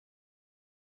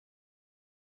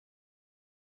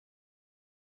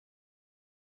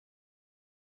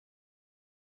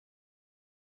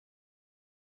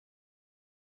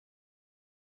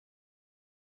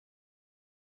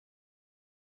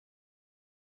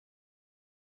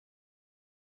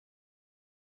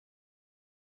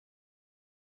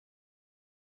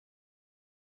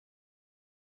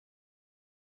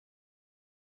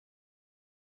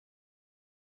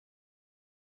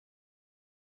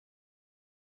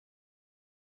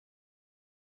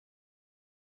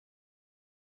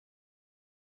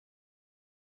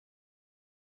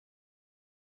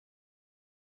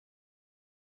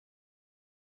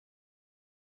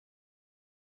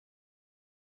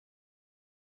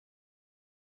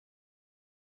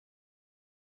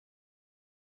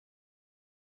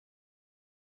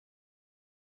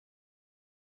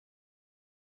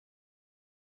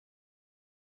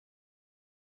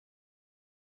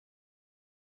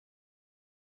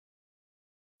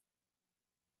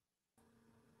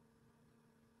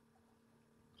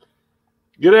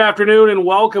Good afternoon and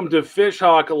welcome to Fish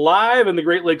Hawk Live and the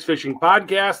Great Lakes Fishing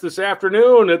Podcast this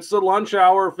afternoon. It's the lunch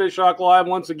hour of Fish Hawk Live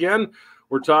once again.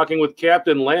 We're talking with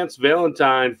Captain Lance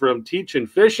Valentine from Teachin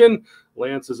Fishin.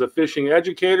 Lance is a fishing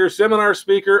educator, seminar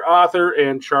speaker, author,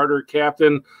 and charter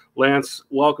captain. Lance,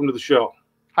 welcome to the show.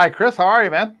 Hi, Chris. How are you,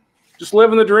 man? Just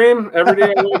living the dream. Every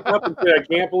day I wake up and say, I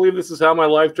can't believe this is how my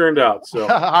life turned out. So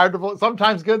hard to,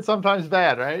 sometimes good, sometimes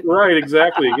bad, right? Right,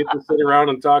 exactly. You get to sit around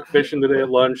and talk fishing today at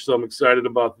lunch, so I'm excited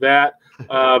about that.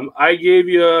 I gave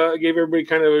everybody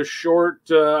kind of a short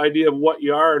idea of what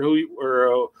you are and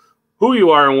who you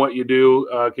are and what you do.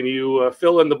 Can you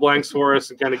fill in the blanks for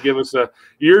us and kind of give us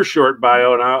your short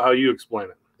bio and how you explain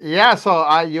it? Yeah,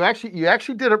 so you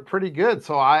actually did it pretty good.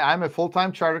 So I'm a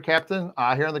full-time charter captain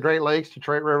here in the Great Lakes,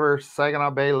 Detroit River,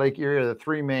 Saginaw Bay, Lake Erie, are the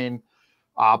three main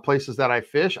places that I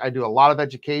fish. I do a lot of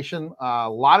education, a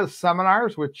lot of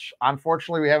seminars, which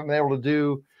unfortunately we haven't been able to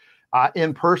do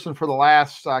in person for the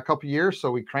last couple of years. So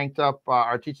we cranked up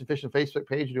our Teachin Fishin Facebook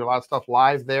page. We do a lot of stuff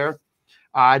live there.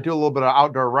 I do a little bit of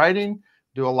outdoor writing,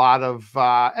 do a lot of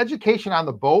education on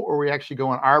the boat, where we actually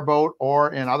go in our boat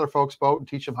or in other folks' boat and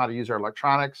teach them how to use our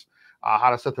electronics, how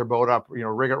to set their boat up,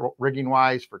 rigging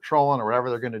wise for trolling or whatever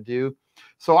they're going to do.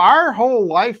 So our whole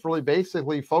life really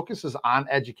basically focuses on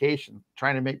education,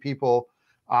 trying to make people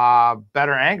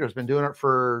better anglers. Been doing it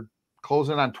for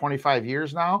closing on 25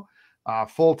 years now,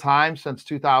 full time since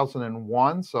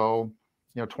 2001. So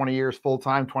 20 years full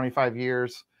time, 25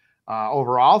 years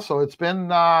overall. So it's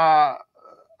been a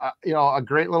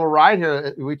great little ride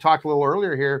here. We talked a little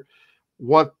earlier here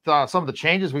what some of the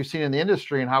changes we've seen in the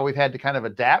industry and how we've had to kind of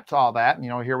adapt to all that.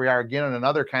 And here we are again in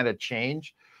another kind of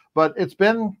change, but it's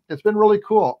been really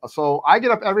cool. So I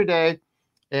get up every day,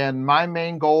 and my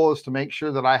main goal is to make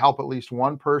sure that I help at least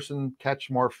one person catch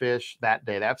more fish that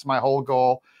day. That's my whole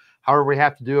goal. However we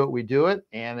have to do it, we do it,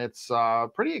 and it's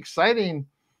pretty exciting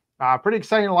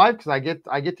life, because I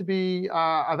get to be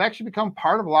I've actually become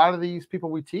part of a lot of these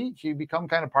people we teach. You become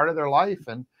kind of part of their life,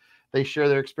 and they share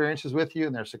their experiences with you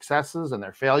and their successes and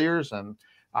their failures, and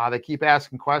they keep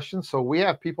asking questions. So we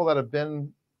have people that have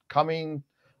been coming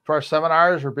to our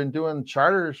seminars or been doing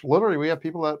charters. Literally, we have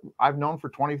people that I've known for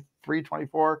 23,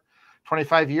 24,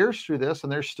 25 years through this,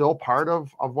 and they're still part of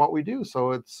what we do.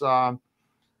 So it's an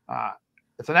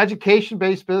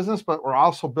education-based business, but we're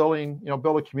also building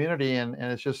a community, and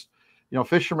it's just,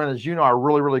 fishermen, as you know, are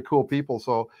really, really cool people.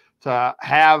 So to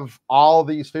have all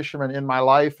these fishermen in my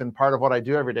life and part of what I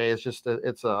do every day is just,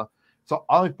 so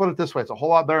I'll put it this way. It's a whole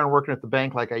lot better than working at the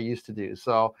bank like I used to do.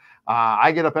 So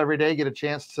I get up every day, get a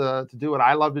chance to do what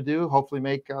I love to do, hopefully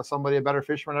make somebody a better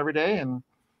fisherman every day. And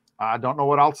I don't know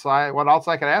what else I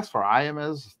could ask for. I am,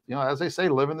 as they say,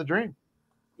 living the dream.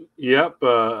 Yep.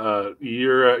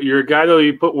 You're a guy, though.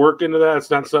 You put work into that. It's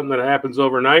not something that happens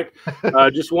overnight.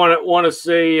 Just want to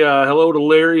say hello to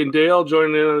Larry and Dale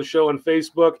joining in on the show on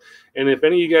Facebook. And if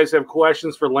any of you guys have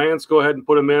questions for Lance, go ahead and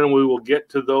put them in, and we will get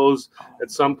to those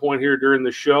at some point here during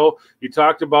the show. You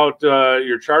talked about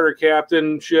your charter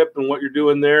captainship and what you're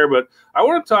doing there, but I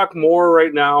want to talk more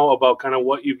right now about kind of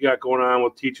what you've got going on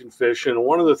with Teachin Fishin. And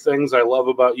one of the things I love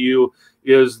about you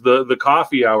is the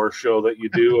coffee hour show that you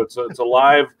do. It's a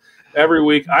live every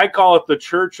week. I call it the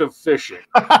Church of Fishing.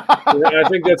 I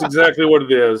think that's exactly what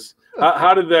it is.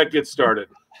 How did that get started?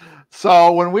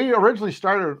 So when we originally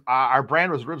started, our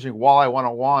brand was originally Walleye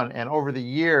 101, and over the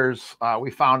years, we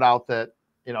found out that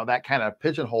that kind of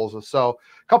pigeonholes us. So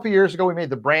a couple of years ago, we made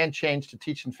the brand change to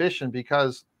Teachin Fishin,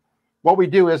 because what we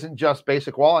do isn't just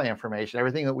basic walleye information.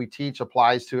 Everything that we teach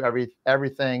applies to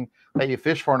everything that you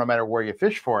fish for, no matter where you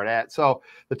fish for it at. So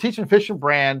the Teachin Fishin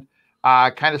brand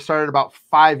kind of started about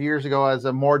 5 years ago as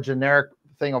a more generic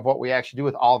thing of what we actually do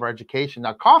with all of our education.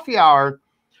 Now, coffee hour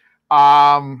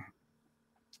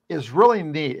is really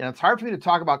neat, and it's hard for me to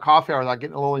talk about coffee hour without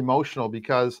getting a little emotional,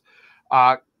 because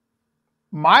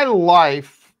my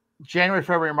life, January,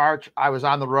 February, March, I was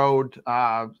on the road,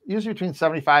 usually between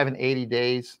 75 and 80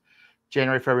 days.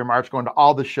 January, February, March, going to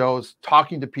all the shows,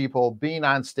 talking to people, being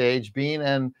on stage, being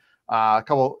in a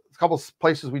couple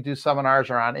places we do seminars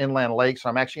are on inland lakes. So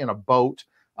I'm actually in a boat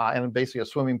and basically a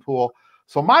swimming pool.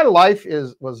 So my life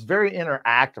was very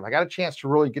interactive. I got a chance to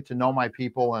really get to know my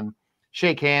people and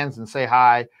shake hands and say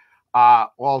hi.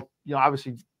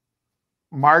 Obviously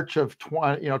March of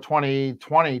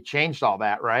 2020 changed all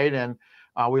that, right? And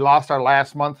we lost our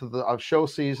last month of show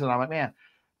season. I'm like, man,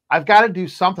 I've got to do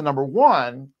something. Number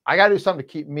one, I got to do something to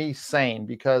keep me sane,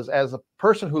 because as a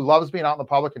person who loves being out in the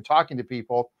public and talking to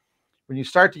people, when you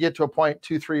start to get to a point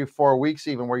 2, 3, 4 weeks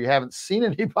even where you haven't seen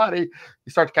anybody,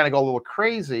 you start to kind of go a little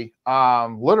crazy,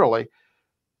 literally.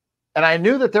 And I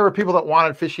knew that there were people that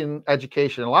wanted fishing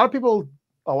education. A lot of people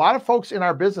a lot of folks in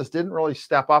our business didn't really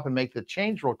step up and make the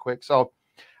change real quick. So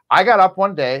I got up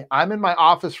one day. I'm in my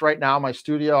office right now, my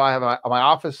studio. I have my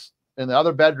office in the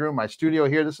other bedroom, my studio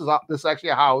here. This is actually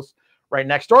a house. Right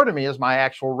next door to me is my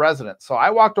actual residence. So I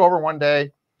walked over one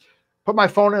day, put my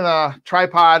phone in a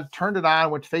tripod, turned it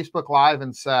on, went to Facebook Live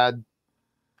and said,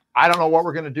 I don't know what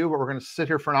we're going to do, but we're going to sit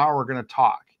here for an hour. We're going to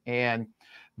talk. And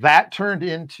that turned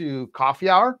into Coffee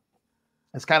Hour.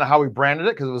 That's kind of how we branded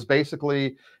it, because it was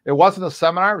basically, it wasn't a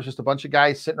seminar. It was just a bunch of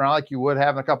guys sitting around like you would,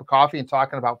 having a cup of coffee and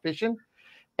talking about fishing.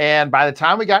 And by the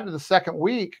time we got into the second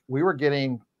week, we were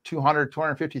getting 200,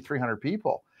 250, 300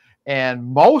 people. And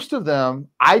most of them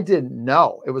I didn't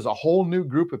know. It was a whole new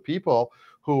group of people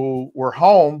who were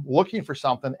home looking for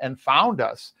something and found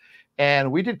us.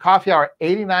 And we did Coffee Hour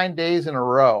 89 days in a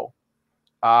row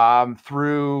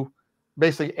through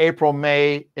basically April,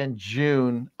 May, and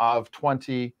June of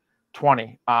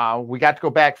 2020. We got to go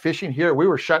back fishing here. We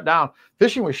were shut down.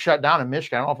 Fishing was shut down in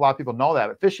Michigan. I don't know if a lot of people know that,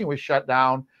 but fishing was shut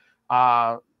down,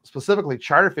 specifically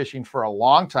charter fishing, for a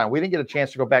long time. We didn't get a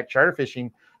chance to go back charter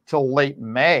fishing till late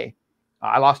May.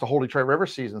 I lost a whole Detroit River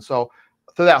season. So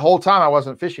through that whole time, I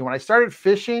wasn't fishing. When I started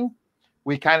fishing,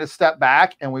 we kind of stepped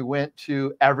back and we went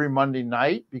to every Monday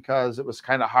night, because it was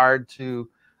kind of hard to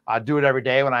do it every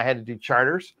day when I had to do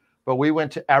charters. But we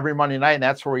went to every Monday night, and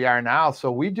that's where we are now.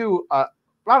 So we do about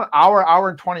an hour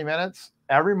and 20 minutes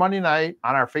every Monday night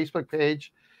on our Facebook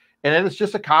page. And it is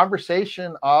just a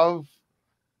conversation of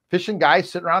fishing guys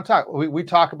sitting around talking. We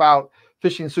talk about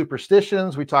fishing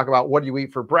superstitions. We talk about, what do you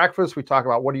eat for breakfast? We talk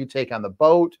about, what do you take on the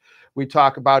boat? We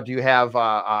talk about, do you have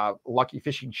a lucky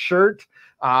fishing shirt?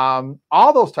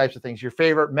 All those types of things. Your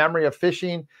favorite memory of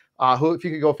fishing. If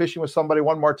you could go fishing with somebody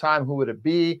one more time, who would it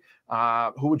be?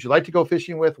 Who would you like to go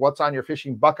fishing with? What's on your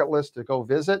fishing bucket list to go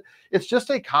visit? It's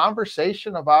just a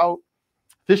conversation about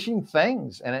fishing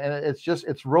things. And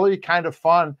it's really kind of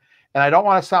fun. And I don't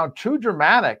want to sound too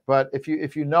dramatic, but if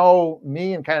you know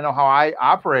me and kind of know how I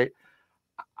operate,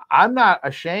 I'm not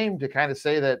ashamed to kind of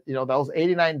say that, those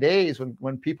 89 days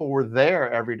when people were there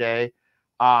every day,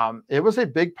 it was a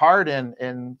big part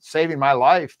in saving my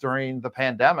life during the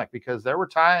pandemic, because there were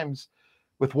times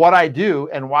with what I do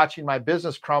and watching my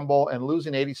business crumble and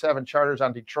losing 87 charters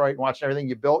on Detroit and watching everything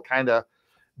you built kind of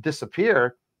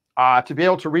disappear, to be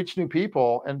able to reach new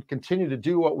people and continue to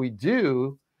do what we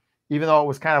do, even though it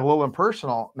was kind of a little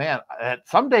impersonal, man,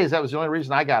 some days that was the only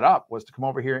reason I got up, was to come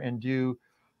over here and do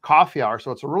Coffee Hour.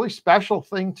 So it's a really special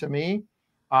thing to me.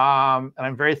 And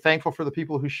I'm very thankful for the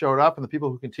people who showed up and the people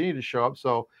who continue to show up.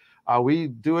 So we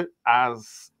do it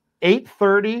as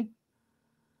 8:30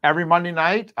 every Monday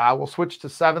night. We'll switch to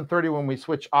 7:30 when we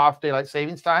switch off daylight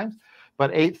savings times.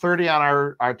 But 8:30 on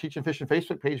our Teachin Fishin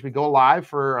Facebook page, we go live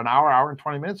for an hour and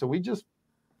 20 minutes, and we just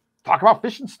talk about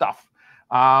fishing stuff.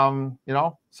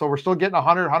 So we're still getting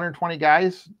 100, 120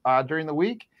 guys during the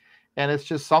week. And it's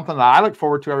just something that I look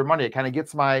forward to every Monday. It kind of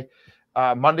gets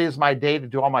Monday is my day to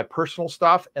do all my personal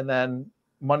stuff. And then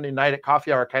Monday night at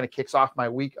Coffee Hour kind of kicks off my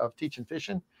week of Teachin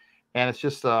Fishin'. And it's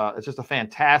just a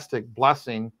fantastic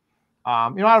blessing.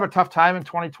 Out of a tough time in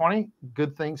 2020,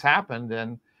 good things happened.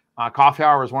 And Coffee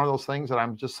Hour is one of those things that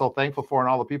I'm just so thankful for, and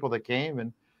all the people that came,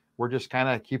 and we're just kind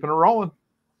of keeping it rolling.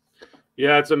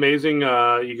 Yeah, it's amazing.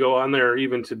 You go on there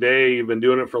even today, you've been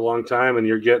doing it for a long time, and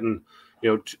you're getting,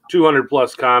 200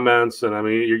 plus comments. And I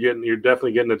mean, you're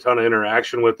definitely getting a ton of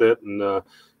interaction with it. And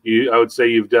I would say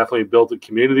you've definitely built a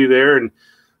community there. And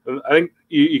I think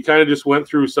you kind of just went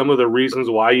through some of the reasons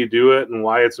why you do it and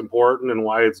why it's important and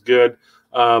why it's good.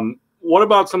 What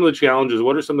about some of the challenges?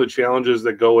 What are some of the challenges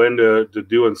that go into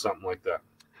doing something like that?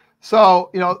 So,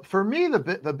 for me,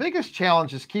 the biggest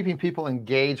challenge is keeping people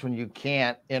engaged when you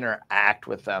can't interact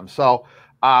with them. So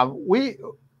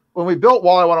when we built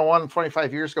Walleye 101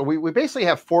 25 years ago, we basically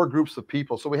have 4 groups of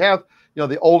people. So we have,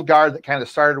 the old guard that kind of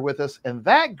started with us. And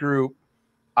that group,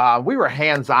 we were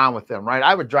hands-on with them, right?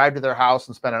 I would drive to their house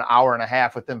and spend an hour and a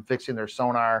half with them fixing their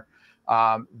sonar.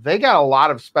 They got a lot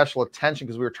of special attention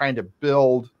because we were trying to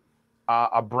build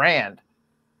a brand.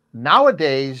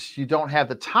 Nowadays, you don't have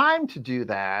the time to do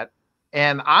that.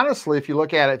 And honestly, if you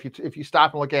look at it, if you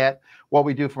stop and look at what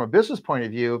we do from a business point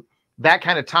of view, that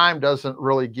kind of time doesn't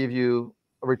really give you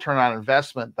a return on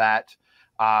investment that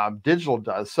digital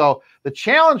does. So the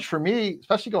challenge for me,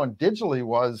 especially going digitally,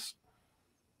 was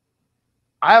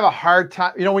I have a hard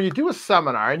time. When you do a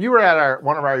seminar, and you were at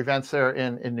one of our events there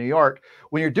in New York,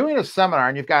 when you're doing a seminar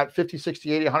and you've got 50,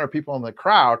 60, 80, 100 people in the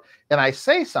crowd, and I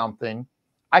say something,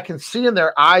 I can see in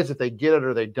their eyes if they get it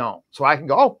or they don't. So I can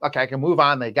go, oh, okay, I can move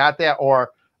on. They got that.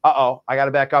 Or, uh-oh, I got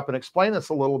to back up and explain this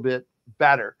a little bit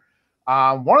better.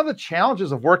 One of the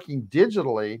challenges of working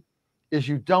digitally is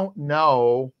you don't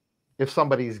know if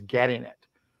somebody's getting it.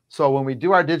 So when we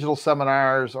do our digital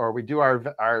seminars, or we do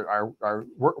our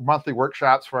monthly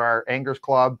workshops for our Anglers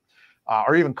Club,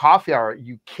 or even coffee hour,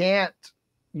 you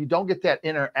don't get that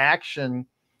interaction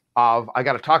of, I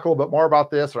got to talk a little bit more about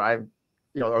this, or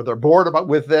or they're bored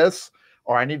with this,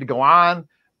 or I need to go on.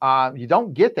 You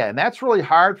don't get that. And that's really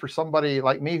hard for somebody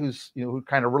like me who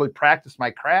kind of really practiced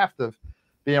my craft of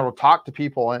being able to talk to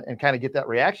people and kind of get that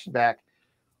reaction back.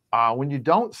 When you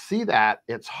don't see that,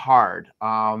 it's hard.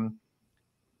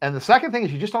 And the second thing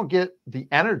is you just don't get the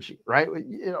energy, right?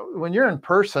 When you're in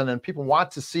person and people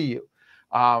want to see you,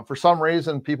 for some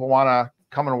reason, people want to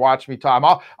come and watch me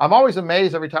talk. I'm always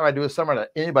amazed every time I do a seminar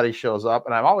that anybody shows up,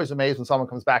 and I'm always amazed when someone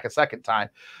comes back a second time.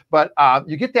 But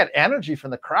you get that energy from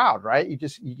the crowd, right? You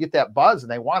get that buzz,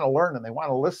 and they want to learn and they want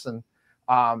to listen.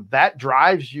 That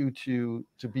drives you to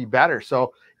be better.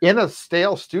 So in a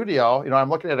stale studio, I'm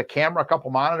looking at a camera, a couple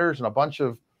monitors, and a bunch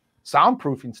of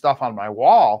soundproofing stuff on my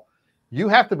wall. You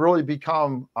have to really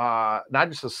become not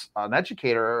just an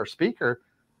educator or a speaker.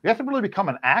 You have to really become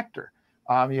an actor.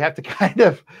 You have to kind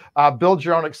of build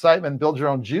your own excitement, build your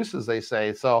own juice, as they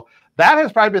say. So that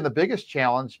has probably been the biggest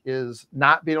challenge, is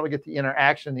not being able to get the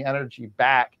interaction, the energy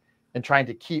back, and trying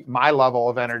to keep my level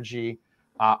of energy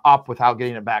up without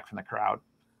getting it back from the crowd.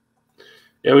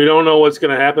 Yeah, we don't know what's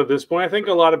going to happen at this point. I think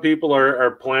a lot of people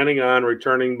are planning on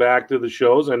returning back to the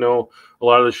shows. I know a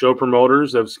lot of the show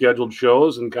promoters have scheduled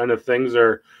shows, and kind of things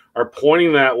are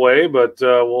pointing that way, but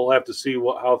we'll have to see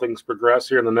how things progress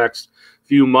here in the next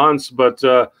few months. But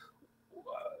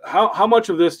how much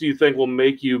of this do you think will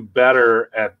make you better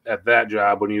at that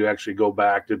job when you actually go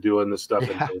back to doing this stuff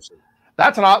in person?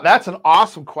 That's an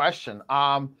awesome question.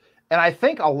 And I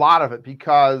think a lot of it,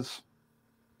 because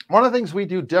one of the things we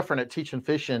do different at Teachin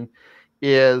Fishin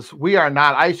is we are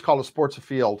not, I used to call it a sports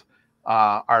afield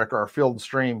article, or field and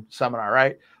stream seminar,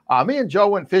 right? Me and Joe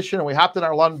went fishing, and we hopped in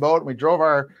our Lund boat, and we drove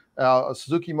our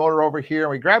Suzuki motor over here,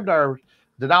 and we grabbed our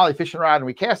Denali fishing rod, and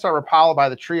we cast our Rapala by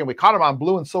the tree, and we caught them on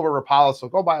blue and silver Rapala. So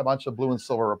go buy a bunch of blue and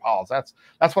silver Rapalas.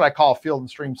 That's what I call a field and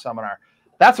stream seminar.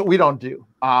 That's what we don't do.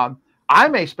 I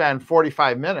may spend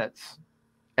 45 minutes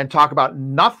and talk about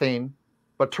nothing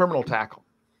but terminal tackle.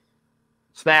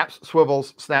 Snaps,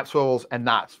 swivels, and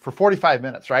knots for 45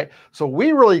 minutes, right? So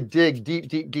we really dig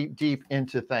deep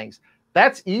into things.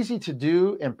 That's easy to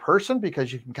do in person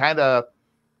because you can kind of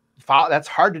follow. That's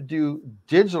hard to do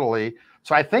digitally.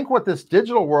 So I think what this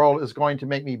digital world is going to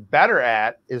make me better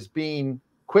at is being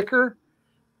quicker,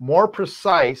 more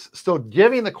precise, still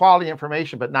giving the quality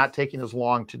information, but not taking as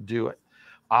long to do it.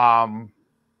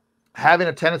 Having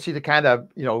a tendency to kind of,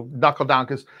 knuckle down,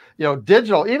 because,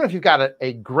 digital, even if you've got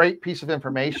a great piece of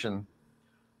information,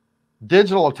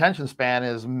 digital attention span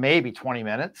is maybe 20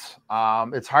 minutes.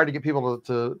 It's hard to get people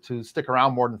to stick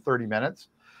around more than 30 minutes.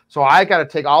 So I got to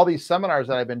take all these seminars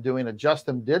that I've been doing, adjust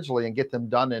them digitally, and get them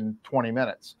done in 20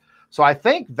 minutes. So I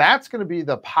think that's going to be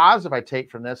the positive I take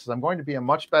from this, is I'm going to be a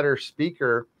much better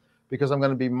speaker, because I'm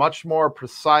going to be much more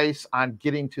precise on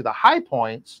getting to the high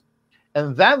points,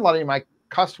 and then letting my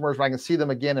customers, when I can see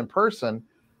them again in person,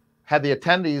 have the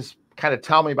attendees kind of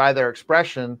tell me by their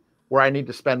expression where I need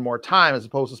to spend more time, as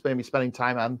opposed to maybe spending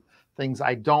time on things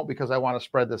I don't, because I want to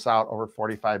spread this out over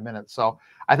 45 minutes. So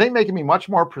I think making me much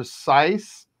more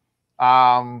precise,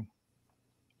 saying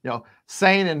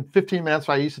in 15 minutes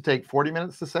what I used to take 40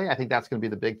 minutes to say, I think that's going to be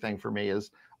the big thing for me,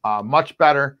 is much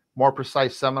better, more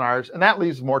precise seminars, and that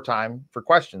leaves more time for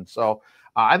questions. So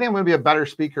I think I'm going to be a better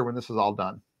speaker when this is all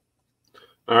done.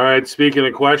 All right. Speaking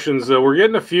of questions, we're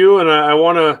getting a few, and I'm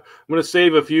going to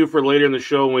save a few for later in the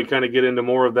show when we kind of get into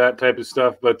more of that type of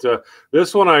stuff. But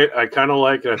this one I kind of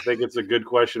like, and I think it's a good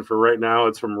question for right now.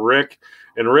 It's from Rick,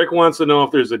 and Rick wants to know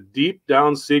if there's a deep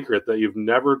down secret that you've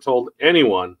never told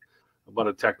anyone about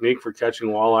a technique for catching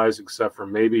walleyes, except for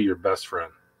maybe your best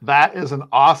friend. That is an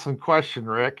awesome question,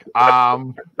 Rick.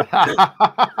 That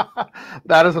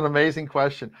is an amazing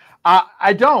question.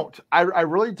 I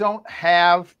really don't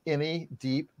have any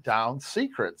deep down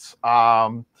secrets.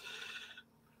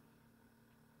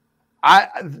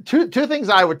 Two things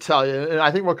I would tell you, and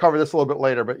I think we'll cover this a little bit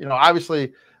later, but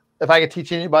obviously, if I could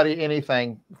teach anybody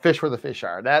anything, fish where the fish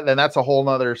are. Then that's a whole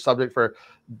nother subject. For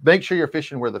make sure you're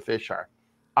fishing where the fish are.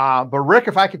 But Rick,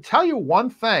 if I could tell you one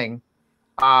thing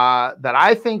that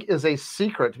I think is a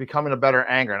secret to becoming a better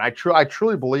angler, and I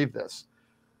truly believe this: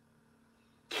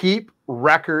 keep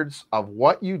records of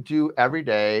what you do every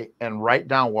day and write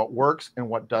down what works and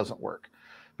what doesn't work.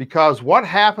 Because what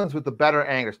happens with the better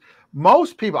anglers,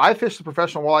 most people, I fished the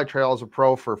professional walleye trail as a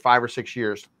pro for 5 or 6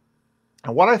 years.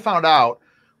 And what I found out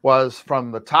was,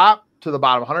 from the top to the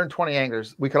bottom, 120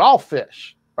 anglers, we could all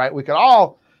fish, right? We could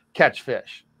all catch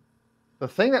fish. the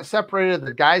thing that separated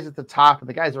the guys at the top and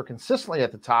the guys who were consistently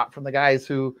at the top from the guys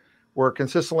who were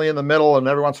consistently in the middle and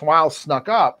every once in a while snuck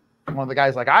up, one of the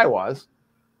guys like I was,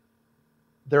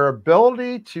 their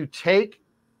ability to take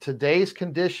today's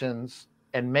conditions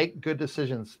and make good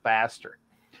decisions faster.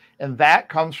 And that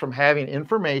comes from having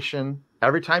information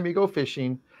every time you go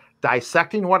fishing,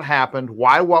 dissecting what happened,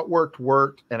 why what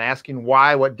worked, and asking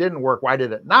why what didn't work, why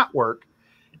did it not work,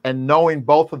 and knowing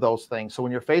both of those things. So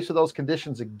when you're faced with those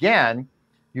conditions again,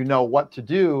 you know what to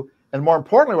do. And more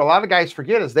importantly, what a lot of guys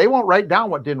forget is they won't write down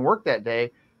what didn't work that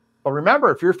day. But remember,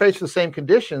 if you're faced with the same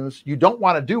conditions, you don't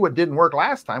want to do what didn't work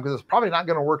last time because it's probably not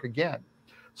going to work again.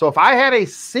 So if I had a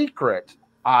secret,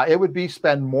 it would be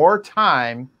spend more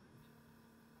time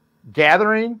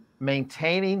gathering,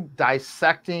 maintaining,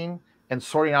 dissecting, and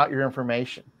sorting out your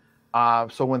information.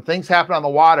 So when things happen on the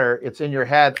water, it's in your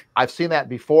head. I've seen that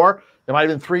before. It might have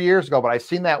been 3 years ago, but I've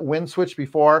seen that wind switch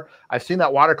before. I've seen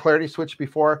that water clarity switch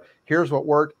before. Here's what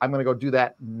worked. I'm going to go do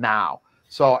that now.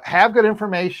 So have good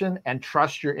information and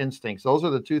trust your instincts. Those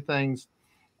are the two things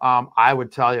I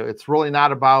would tell you. It's really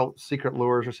not about secret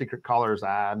lures or secret colors.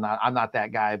 I'm not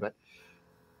that guy, but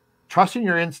trusting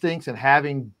your instincts and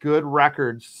having good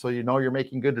records so you know you're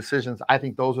making good decisions. I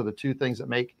think those are the two things that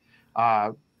make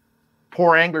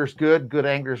poor anglers good, good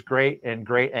anglers great, and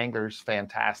great anglers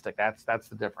fantastic. That's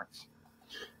the difference.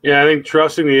 Yeah, I think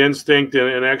trusting the instinct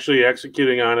and actually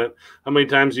executing on it. How many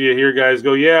times do you hear guys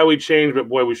go, "Yeah, we changed, but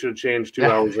boy, we should have changed 2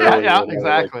 hours earlier." Yeah,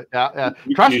 exactly. Like,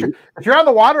 if you're on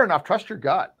the water enough, trust your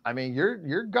gut. I mean,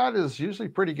 your gut is usually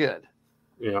pretty good.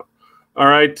 Yeah. All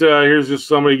right. Here's just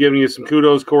somebody giving you some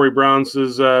kudos. Corey Brown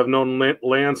says, "I've known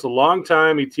Lance a long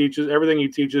time. He teaches everything he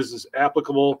teaches is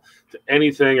applicable to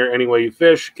anything or any way you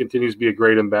fish. Continues to be a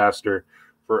great ambassador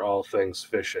for all things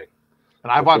fishing."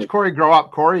 And I've watched Corey grow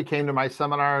up. Corey came to my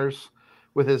seminars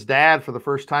with his dad for the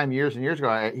first time years and years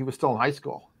ago. He was still in high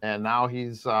school, and now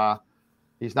he's not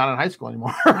in high school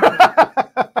anymore.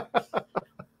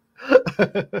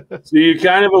 So you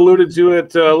kind of alluded to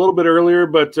it a little bit earlier,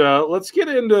 but let's get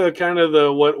into kind of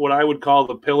the what I would call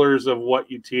the pillars of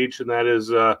what you teach, and that is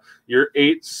your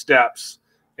 8 steps.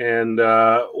 And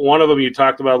one of them you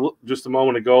talked about just a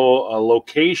moment ago, a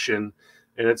location.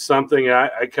 And it's something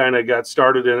I kind of got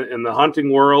started in the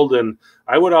hunting world. And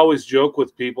I would always joke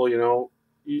with people, you know,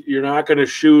 you're not going to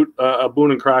shoot a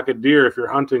Boone and Crockett deer if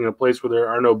you're hunting in a place where there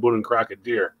are no Boone and Crockett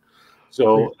deer.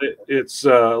 So it's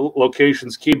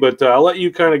location's key. But I'll let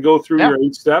you kind of go through your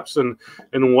 8 steps and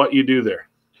what you do there.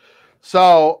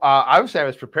 So obviously I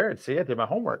was prepared. See, I did my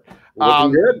homework.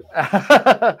 Looking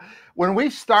good. When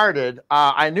we started,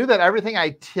 I knew that everything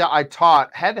I taught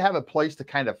had to have a place to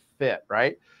kind of fit,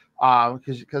 right?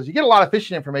 Because you get a lot of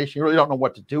fishing information, you really don't know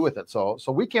what to do with it. So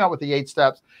we came up with the 8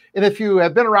 steps. And if you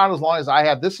have been around as long as I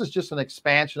have, this is just an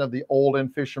expansion of the old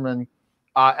end fisherman,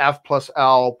 F plus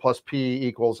L plus P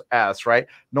equals S, right?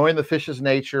 Knowing the fish's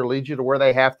nature leads you to where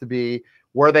they have to be.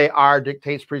 Where they are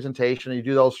dictates presentation. You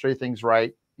do those 3 things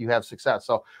right, you have success.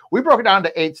 So we broke it down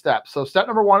to 8 steps. So step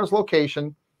number 1 is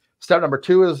location. Step number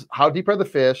 2 is how deep are the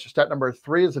fish. Step number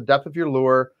 3 is the depth of your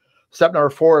lure. Step number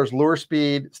 4 is lure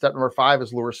speed. Step number 5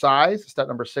 is lure size. Step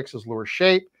number 6 is lure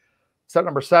shape. Step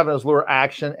number 7 is lure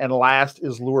action. And last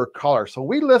is lure color. So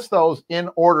we list those in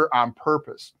order on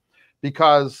purpose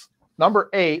because number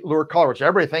 8, lure color, which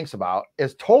everybody thinks about,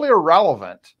 is totally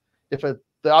irrelevant if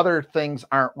the other things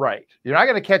aren't right. You're not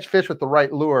going to catch fish with the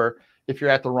right lure if you're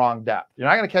at the wrong depth. You're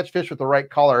not going to catch fish with the right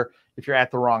color if you're at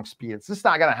the wrong speed. It's just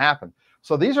not going to happen.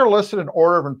 So these are listed in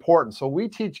order of importance. So we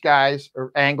teach guys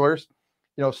or anglers,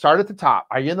 you know, start at the top.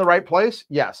 Are you in the right place?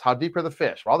 Yes. How deep are the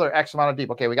fish? Well, they're X amount of deep.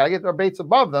 Okay, we got to get our baits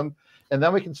above them, and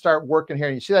then we can start working here.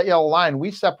 And you see that yellow line? We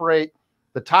separate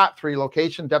the top 3,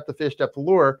 location, depth of fish, depth of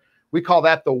lure. We call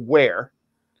that the where.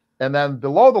 And then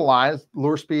below the line is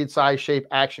lure speed, size, shape,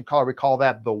 action, color. We call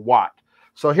that the what.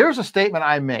 So here's a statement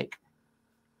I make.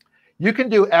 You can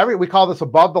do we call this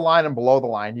above the line and below the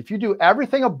line. If you do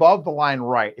everything above the line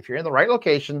right, if you're in the right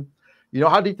location, you know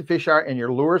how deep the fish are, and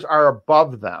your lures are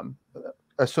above them,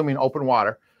 assuming open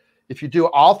water. If you do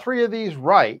all 3 of these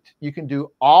right, you can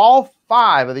do all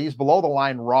 5 of these below the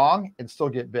line wrong and still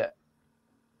get bit.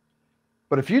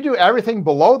 But if you do everything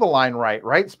below the line right,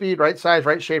 right speed, right size,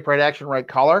 right shape, right action, right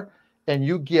color, and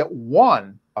you get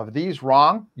 1 of these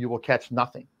wrong, you will catch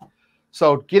nothing.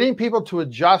 So getting people to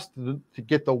adjust to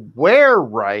get the where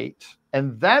right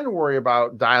and then worry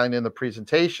about dialing in the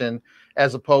presentation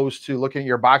as opposed to looking at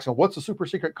your box and what's the super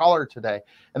secret color today.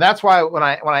 And that's why when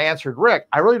I answered Rick,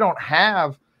 I really don't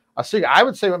have a secret. I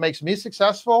would say what makes me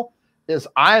successful is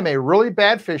I am a really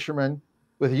bad fisherman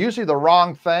with usually the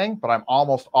wrong thing, but I'm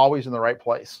almost always in the right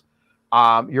place.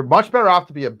 You're much better off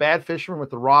to be a bad fisherman with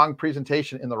the wrong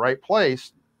presentation in the right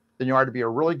place than you are to be a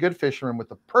really good fisherman with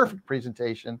the perfect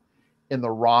presentation in the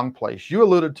wrong place. You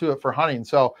alluded to it for hunting.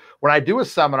 So when I do a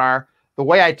seminar, the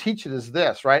way I teach it is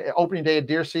this, right? Opening day of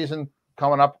deer season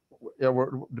coming up,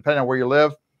 depending on where you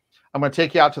live, I'm going to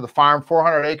take you out to the farm,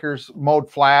 400 acres mowed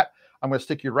flat. I'm going to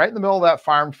stick you right in the middle of that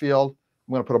farm field.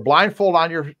 I'm going to put a blindfold on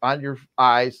your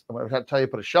eyes. I'm going to tell you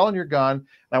to put a shell in your gun, and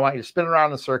I want you to spin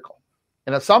around in a circle.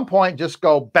 And at some point, just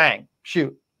go bang,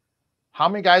 shoot. How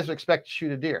many guys would expect to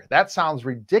shoot a deer? That sounds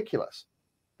ridiculous.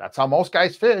 That's how most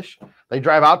guys fish. They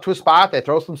drive out to a spot, they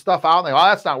throw some stuff out, and they go, oh,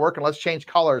 that's not working. Let's change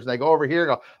colors. And they go over here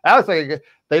and go, that looks like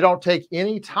they don't take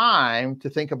any time to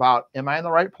think about, am I in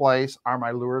the right place? Are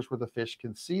my lures where the fish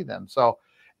can see them? So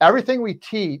everything we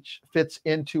teach fits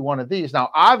into one of these. Now,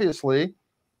 obviously,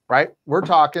 right, we're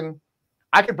talking,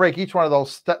 I could break each one of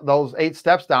those 8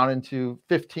 steps down into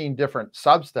 15 different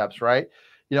sub-steps, right?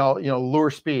 You know,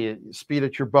 lure speed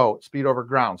at your boat, speed over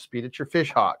ground, speed at your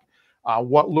fish hawk,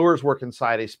 what lures work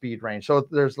inside a speed range. So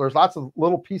there's lots of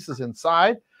little pieces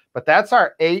inside, but that's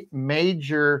our 8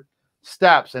 major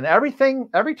steps. And every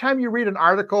time you read an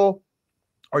article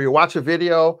or you watch a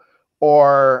video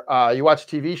or you watch a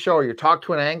TV show or you talk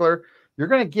to an angler, you're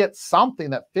going to get something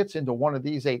that fits into one of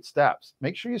these 8 steps.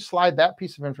 Make sure you slide that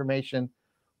piece of information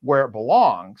where it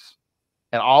belongs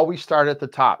and always start at the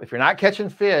top. If you're not catching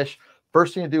fish,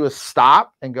 first thing you do is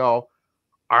stop and go,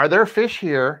 are there fish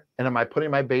here? And am I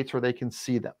putting my baits where they can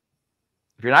see them?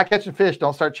 If you're not catching fish,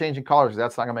 don't start changing colors.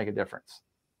 That's not going to make a difference.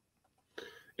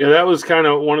 Yeah, that was kind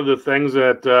of one of the things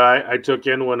that I took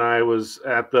in when I was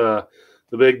at the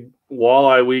big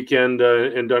walleye weekend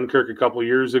in Dunkirk a couple of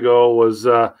years ago was,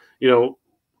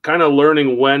 kind of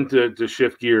learning when to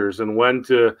shift gears and when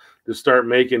to start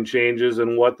making changes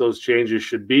and what those changes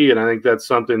should be. And I think that's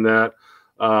something that,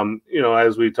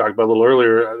 as we talked about a little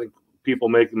earlier, I think people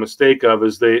make the mistake of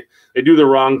is they do the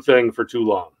wrong thing for too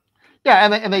long. Yeah,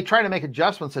 and they try to make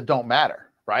adjustments that don't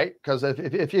matter, right? Because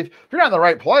if you're not in the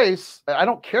right place, I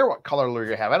don't care what color lure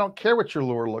you have. I don't care what your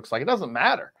lure looks like. It doesn't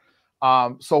matter.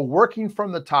 So working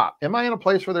from the top, am I in a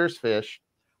place where there's fish?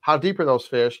 How deep are those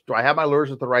fish? Do I have my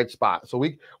lures at the right spot? So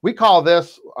we call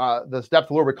this depth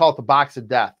of lure, we call it the box of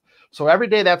death. So every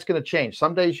day that's going to change.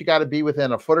 Some days you got to be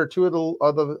within a foot or two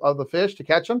of the fish to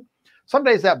catch them. Some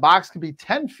days that box can be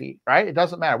 10 feet, right? It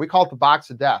doesn't matter. We call it the box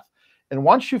of death. And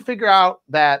once you figure out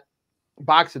that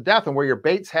box of death and where your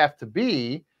baits have to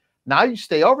be, now you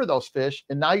stay over those fish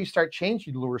and now you start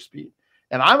changing lure speed.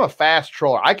 And I'm a fast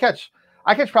troller. I catch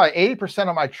probably 80%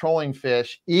 of my trolling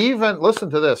fish, even, listen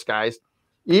to this, guys,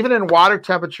 even in water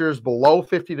temperatures below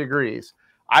 50 degrees,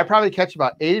 I probably catch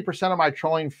about 80% of my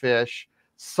trolling fish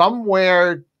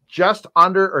somewhere just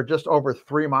under or just over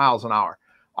 3 miles an hour.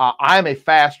 I'm a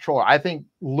fast troller. I think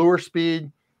lure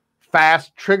speed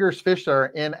fast triggers fish that are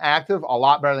inactive a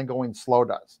lot better than going slow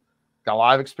does. Got a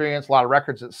lot of experience, a lot of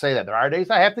records that say that. There are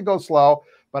days I have to go slow,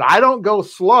 but I don't go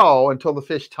slow until the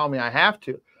fish tell me I have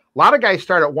to. A lot of guys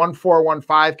start at 1.4,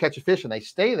 1.5, catch a fish, and they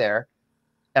stay there.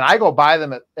 And I go by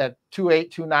them at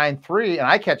 2.8, 2.9, 3, and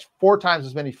I catch 4 times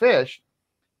as many fish,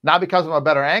 not because I'm a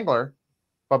better angler,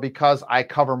 but because I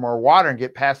cover more water and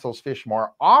get past those fish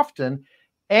more often.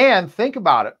 And think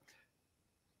about it.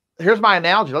 Here's my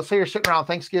analogy. Let's say you're sitting around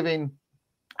Thanksgiving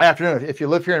afternoon. If you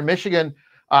live here in Michigan,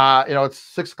 it's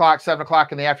 6 o'clock, 7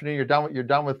 o'clock in the afternoon. You're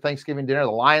done with Thanksgiving dinner.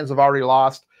 The Lions have already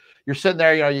lost. You're sitting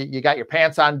there, you got your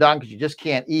pants on done because you just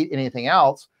can't eat anything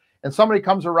else. And somebody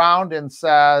comes around and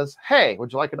says, hey,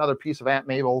 would you like another piece of Aunt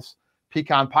Mabel's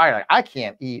pecan pie? You're like, I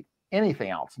can't eat anything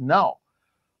else. No.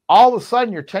 All of a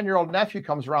sudden, your 10-year-old nephew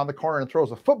comes around the corner and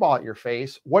throws a football at your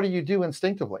face. What do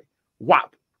instinctively?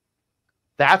 Whop.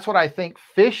 That's what I think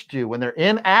fish do when they're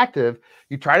inactive.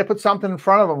 You try to put something in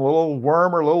front of them, a little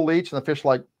worm or a little leech, and the fish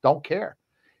like, don't care.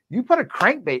 You put a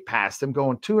crankbait past them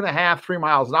going 2.5, 3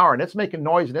 miles an hour, and it's making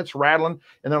noise and it's rattling,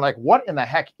 and they're like, what in the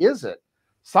heck is it?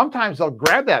 Sometimes they'll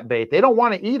grab that bait. They don't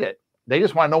want to eat it. They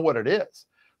just want to know what it is.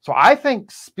 So I think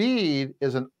speed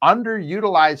is an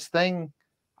underutilized thing.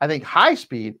 I think high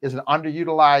speed is an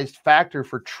underutilized factor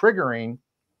for triggering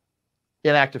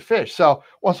inactive fish. So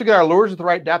once we get our lures at the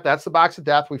right depth, that's the box of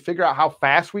death. We figure out how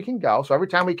fast we can go. So every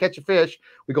time we catch a fish,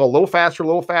 we go a little faster, a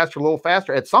little faster, a little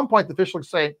faster. At some point, the fish will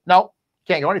say, no,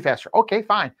 can't go any faster. Okay,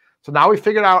 fine. So now we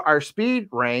figured out our speed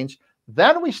range.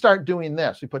 Then we start doing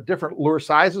this. We put different lure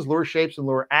sizes, lure shapes, and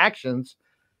lure actions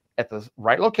at the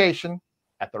right location,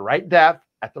 at the right depth,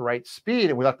 at the right speed.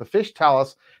 And we let the fish tell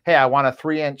us, hey, I want a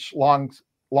 3-inch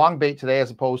long bait today as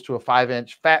opposed to a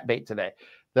 5-inch fat bait today.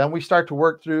 Then we start to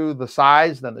work through the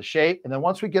size, then the shape. And then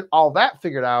once we get all that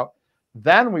figured out,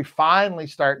 then we finally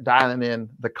start dialing in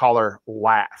the color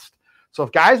last. So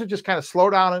if guys would just kind of slow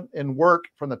down and work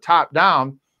from the top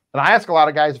down, and I ask a lot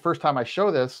of guys the first time I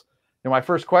show this, my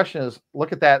first question is,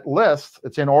 look at that list.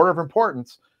 It's in order of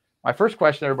importance. My first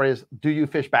question to everybody is, do you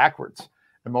fish backwards?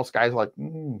 And most guys are like,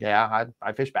 yeah,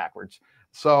 I fish backwards.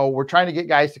 So we're trying to get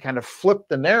guys to kind of flip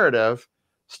the narrative,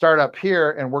 start up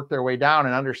here and work their way down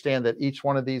and understand that each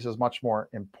one of these is much more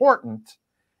important.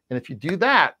 And if you do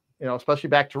that, especially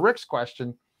back to Rick's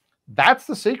question, that's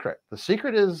the secret. The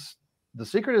secret is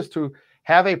to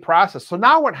have a process. So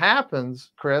now what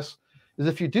happens, Chris, is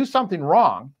if you do something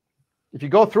wrong, if you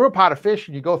go through a pot of fish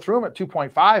and you go through them at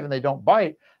 2.5 and they don't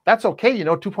bite, that's okay.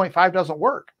 2.5 doesn't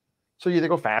work. So you either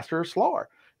go faster or slower.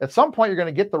 At some point, you're going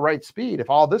to get the right speed. If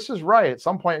all this is right, at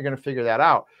some point, you're going to figure that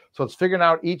out. So it's figuring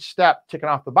out each step, ticking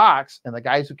off the box. And the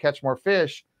guys who catch more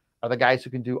fish are the guys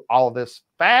who can do all of this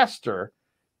faster,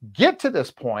 get to this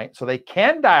point so they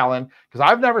can dial in. Because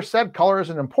I've never said color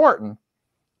isn't important.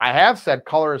 I have said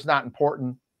color is not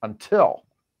important until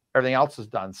everything else is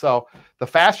done. So the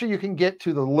faster you can get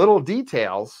to the little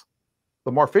details,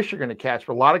 the more fish you're going to catch.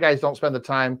 But a lot of guys don't spend the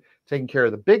time taking care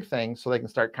of the big things so they can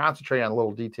start concentrating on the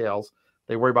little details.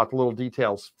 They worry about the little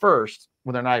details first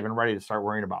when they're not even ready to start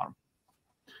worrying about them.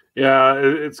 Yeah,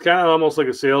 it's kind of almost like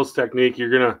a sales technique. You're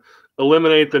going to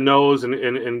eliminate the no's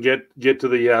and get to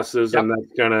the yeses, yep. And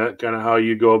that's kind of how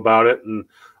you go about it.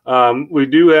 And we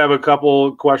do have a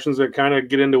couple questions that kind of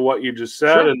get into what you just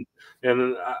said, sure.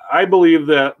 And I believe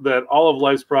that all of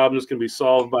life's problems can be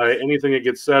solved by anything that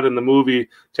gets said in the movie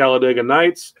Talladega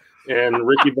Nights. And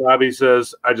Ricky Bobby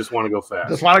says, "I just want to go fast."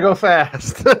 Just want to go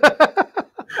fast.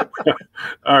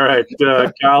 All right,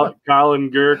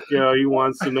 Colin Girk, he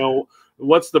wants to know,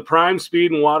 what's the prime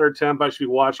speed and water temp I should be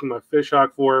watching my fish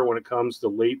hawk for when it comes to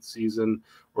late season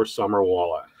or summer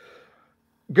walleye?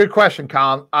 Good question,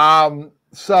 Colin.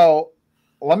 So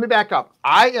let me back up.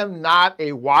 I am not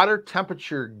a water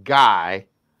temperature guy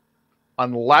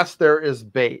unless there is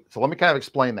bait. So let me kind of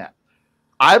explain that.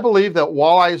 I believe that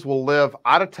walleyes will live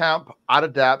out of temp, out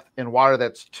of depth in water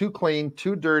that's too clean,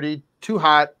 too dirty, too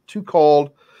hot, too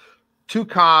cold, too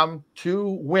calm,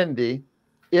 too windy,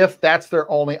 if that's their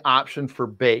only option for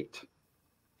bait.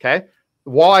 Okay?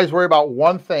 Walleyes worry about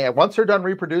one thing. Once they're done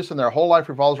reproducing, their whole life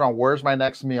revolves around, where's my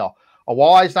next meal? A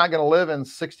walleye's not going to live in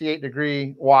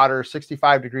 68-degree water,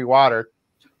 65-degree water,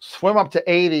 swim up to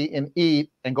 80 and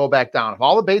eat and go back down. If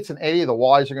all the bait's in 80, the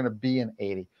walleyes are going to be in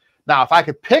 80. Now, if I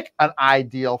could pick an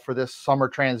ideal for this summer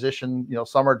transition,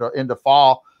 summer into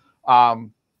fall,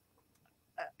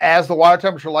 as the water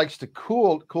temperature likes to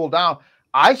cool down,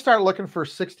 I start looking for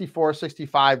 64,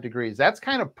 65 degrees. That's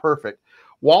kind of perfect.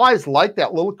 Walleyes like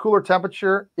that little cooler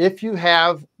temperature if you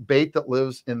have bait that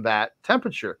lives in that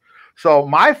temperature. So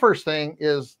my first thing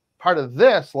is, part of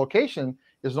this location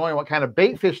is knowing what kind of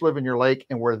bait fish live in your lake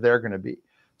and where they're going to be.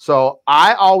 So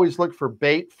I always look for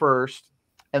bait first.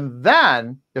 And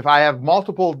then if I have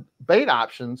multiple bait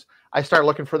options, I start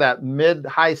looking for that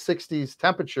mid-high 60s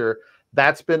temperature.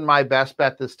 That's been my best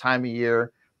bet this time of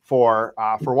year for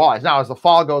walleyes. Now, as the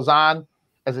fall goes on,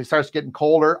 as it starts getting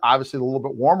colder, obviously the little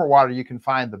bit warmer water you can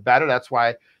find, the better. That's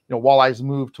why walleyes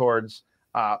move towards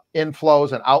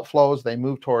inflows and outflows. They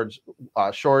move towards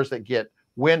shores that get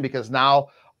wind, because now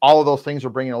all of those things are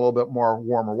bringing a little bit more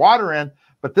warmer water in.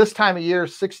 But this time of year,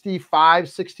 65,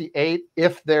 68,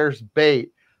 if there's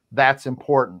bait, that's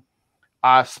important.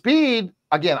 Speed,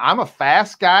 again, I'm a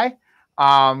fast guy.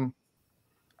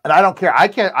 And I don't care.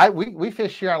 We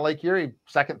fish here on Lake Erie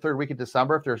second, third week of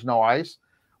December if there's no ice.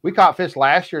 We caught fish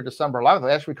last year, December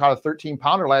 11th. Actually, we caught a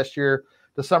 13-pounder last year,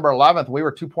 December 11th. We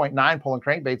were 2.9 pulling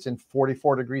crankbaits in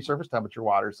 44-degree surface temperature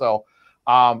water. So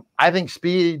I think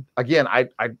speed, again,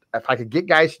 if I could get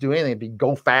guys to do anything, it'd be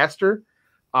go faster.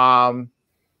 But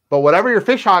whatever your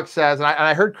fish hawk says, and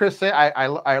I heard Chris say,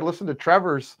 I listened to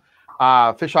Trevor's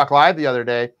Fish Hawk Live the other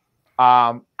day.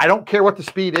 I don't care what the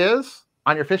speed is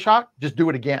on your fish hawk, just do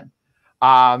it again.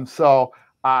 So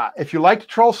if you like to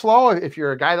troll slow, if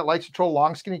you're a guy that likes to troll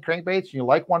long, skinny crankbaits, and you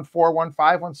like 1.4, 1.5,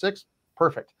 1.6,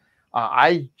 perfect.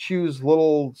 I choose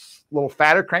little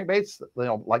fatter crankbaits,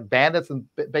 like bandits and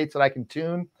baits that I can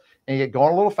tune and get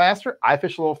going a little faster. I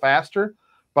fish a little faster,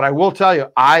 but I will tell you,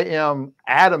 I am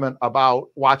adamant about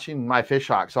watching my fish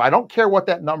hawk. So I don't care what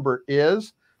that number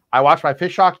is. I watch my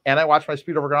fish hawk and I watch my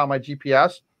speed over ground on my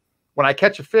GPS. When I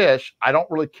catch a fish, I don't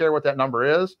really care what that number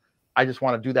is. I just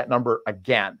want to do that number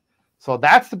again. So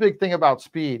that's the big thing about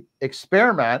speed.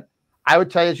 Experiment. I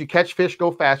would tell you, as you catch fish,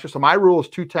 go faster. So my rule is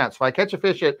 2/10. So if I catch a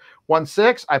fish at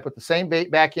 1.6, I put the same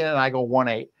bait back in and I go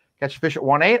 1.8. Catch a fish at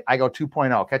 1.8, I go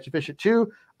 2.0. Catch a fish at 2,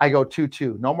 I go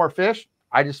 2.2. No more fish.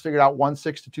 I just figured out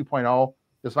 1.6 to 2.0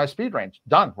 is my speed range.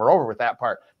 Done. We're over with that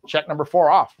part. Check number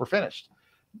 4 off. We're finished.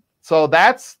 So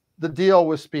that's the deal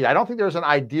with speed. I don't think there's an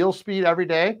ideal speed every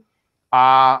day.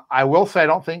 I will say I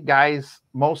don't think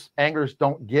most anglers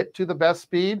don't get to the best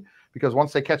speed, because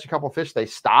once they catch a couple fish, they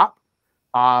stop.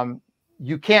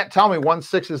 You can't tell me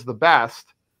 1.6 is the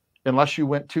best unless you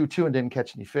went 2.2 and didn't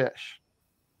catch any fish.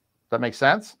 Does that make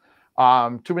sense?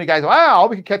 Too many guys go, oh,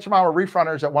 we can catch them on our reef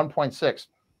runners at 1.6.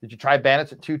 Did you try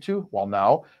bandits at 2.2? Well,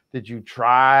 no. Did you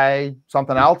try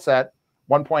something else at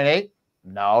 1.8?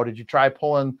 No. Did you try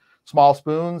pulling small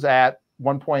spoons at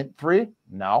 1.3?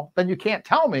 No. Then you can't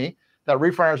tell me that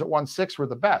reef runners at 1.6 were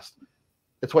the best.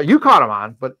 It's what you caught them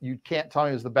on, but you can't tell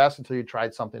me it was the best until you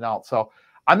tried something else. So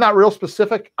I'm not real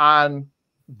specific on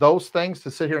those things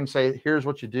to sit here and say, here's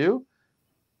what you do.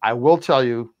 I will tell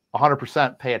you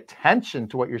 100% pay attention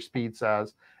to what your speed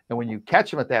says. And when you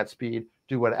catch them at that speed,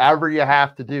 do whatever you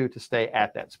have to do to stay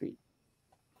at that speed.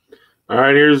 All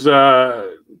right, here's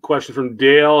a question from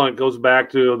Dale, and it goes back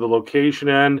to the location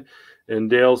end. And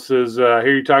Dale says,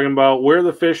 here you're talking about where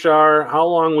the fish are. How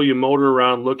long will you motor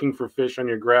around looking for fish on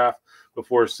your graph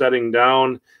before setting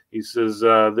down? He says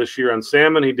this year on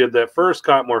salmon, he did that first,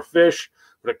 caught more fish,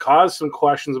 but it caused some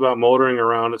questions about motoring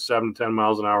around at 7 to 10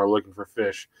 miles an hour looking for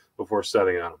fish before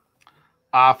setting on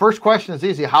them. First question is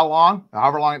easy. How long?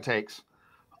 However long it takes.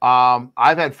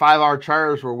 I've had 5-hour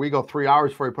charters where we go 3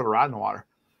 hours before we put a rod in the water.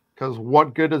 Because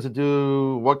what good does it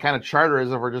do? What kind of charter is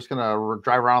it if we're just going to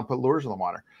drive around and put lures in the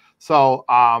water? So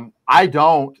I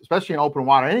don't, especially in open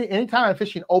water. Anytime I'm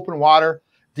fishing open water,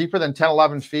 deeper than 10,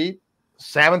 11 feet,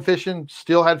 salmon fishing,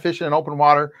 steelhead fishing in open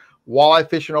water, walleye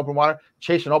fishing in open water,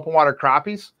 chasing open water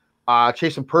crappies,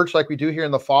 chasing perch like we do here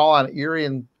in the fall on Erie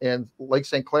and Lake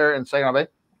St. Clair and Saginaw Bay,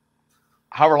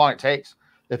 however long it takes.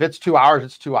 If it's 2 hours,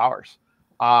 it's 2 hours.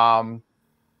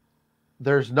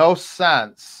 There's no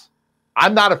sense.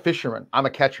 I'm not a fisherman. I'm a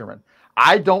catcherman.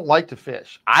 I don't like to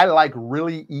fish. I like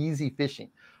really easy fishing.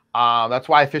 That's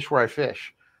why I fish where I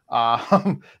fish.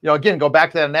 Again, go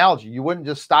back to that analogy. You wouldn't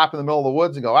just stop in the middle of the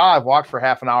woods and go, I've walked for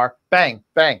half an hour. Bang,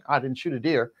 bang. I didn't shoot a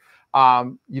deer.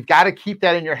 You've got to keep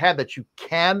that in your head that you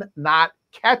cannot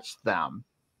catch them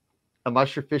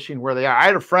unless you're fishing where they are. I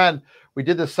had a friend, we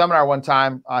did this seminar one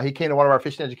time. He came to one of our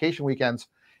fishing education weekends,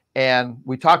 and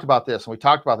we talked about this. He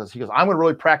goes, I'm going to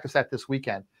really practice that this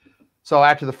weekend. So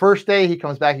after the first day, he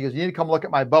comes back. He goes, you need to come look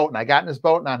at my boat. And I got in his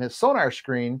boat, and on his sonar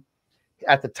screen,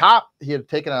 at the top, he had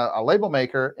taken a label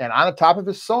maker, and on the top of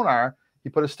his sonar, he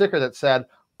put a sticker that said,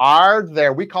 are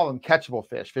there, we call them catchable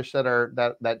fish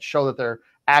that show that they're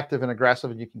active and aggressive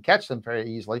and you can catch them very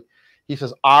easily. He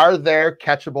says, are there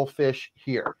catchable fish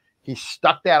here? He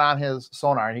stuck that on his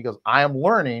sonar, and he goes, I am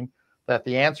learning that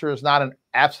the answer is not an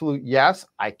absolute yes.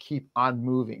 I keep on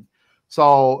moving.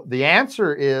 So the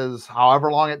answer is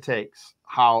however long it takes.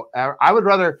 However, I would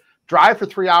rather drive for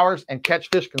 3 hours and catch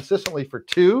fish consistently for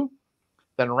 2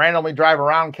 than randomly drive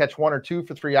around and catch 1 or 2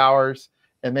 for 3 hours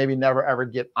and maybe never ever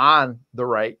get on the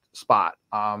right spot.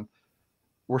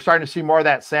 We're starting to see more of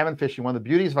that salmon fishing. One of the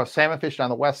beauties of salmon fishing on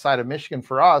the west side of Michigan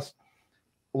for us,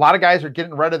 a lot of guys are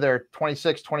getting rid of their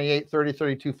 26, 28, 30,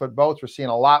 32-foot boats. We're seeing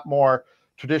a lot more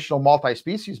traditional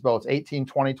multi-species boats, 18,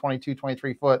 20, 22,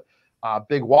 23-foot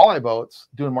big walleye boats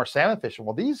doing more salmon fishing.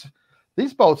 Well,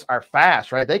 these boats are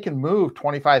fast, right? They can move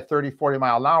 25, 30, 40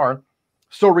 mile an hour,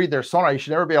 still read their sonar. You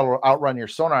should never be able to outrun your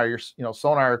sonar. Your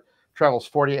sonar travels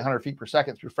 4,800 feet per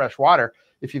second through fresh water.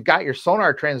 If you've got your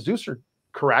sonar transducer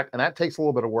correct, and that takes a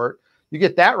little bit of work, you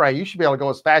get that right, you should be able to go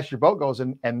as fast as your boat goes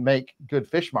and make good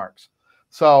fish marks.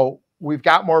 So we've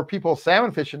got more people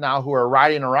salmon fishing now who are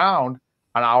riding around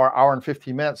an hour and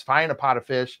 15 minutes, finding a pot of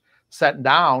fish, setting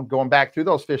down, going back through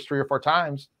those fish 3 or 4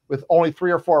 times with only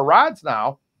 3 or 4 rods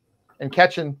now, and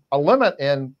catching a limit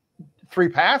in 3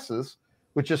 passes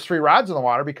with just 3 rods in the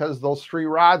water, because those 3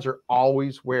 rods are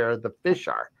always where the fish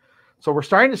are. So we're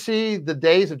starting to see the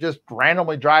days of just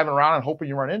randomly driving around and hoping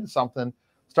you run into something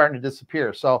starting to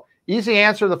disappear. So easy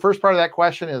answer. The first part of that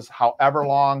question is however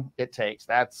long it takes.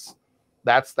 That's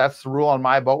the rule on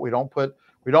my boat. We don't put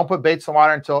baits in the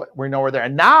water until we know we're there.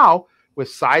 And now with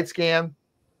side scan,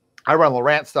 I run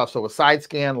Lowrance stuff. So with side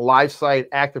scan, live sight,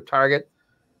 active target,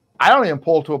 I don't even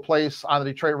pull to a place on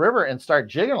the Detroit River and start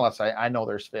jigging unless I know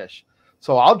there's fish.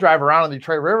 So I'll drive around on the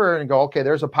Detroit River and go, okay,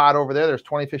 there's a pod over there. There's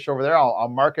 20 fish over there. I'll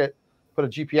mark it, put a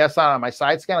GPS on my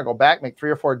side scan. I'll go back, make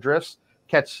 3 or 4 drifts,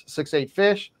 catch 6, 8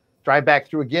 fish, drive back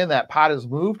through again. That pod is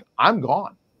moved. I'm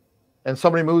gone. And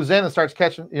somebody moves in and starts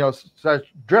catching, starts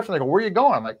drifting. They go, where are you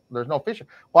going? I'm like, there's no fishing.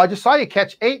 Well, I just saw you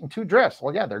catch 8 and 2 drifts.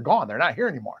 Well, yeah, they're gone. They're not here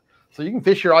anymore. So you can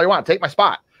fish here all you want. Take my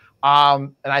spot.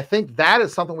 And I think that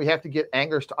is something we have to get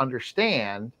anglers to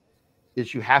understand,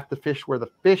 is you have to fish where the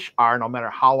fish are, no matter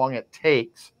how long it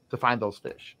takes to find those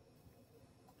fish.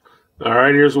 All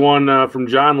right, here's one from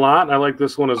John Lott. I like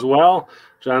this one as well.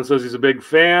 John says he's a big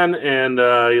fan, and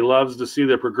he loves to see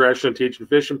the progression of Teachin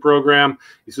Fishin program.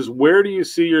 He says, where do you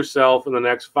see yourself in the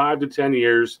next 5 to 10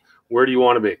 years? Where do you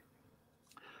want to be?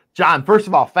 John, first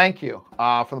of all, thank you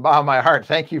from the bottom of my heart.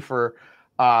 Thank you for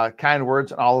kind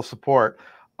words and all the support.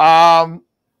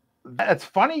 It's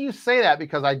funny you say that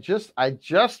because I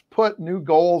just put new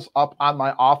goals up on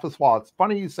my office wall. It's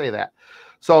funny you say that.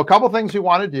 So a couple things we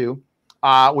want to do.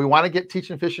 We want to get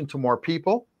Teachin Fishin to more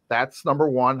people. That's number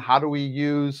one. How do we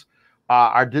use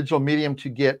our digital medium to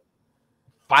get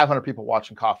 500 people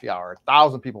watching Coffee Hour,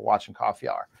 1,000 people watching Coffee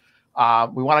Hour?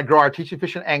 We want to grow our Teachin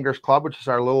Fishin Anglers Club, which is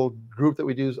our little group that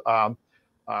we do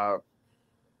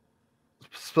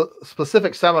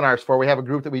specific seminars for. We have a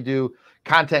group that we do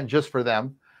content just for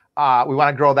them. We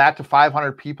want to grow that to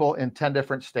 500 people in 10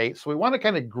 different states. So we want to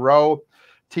kind of grow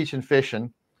Teachin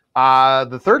Fishin.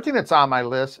 The third thing that's on my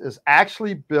list is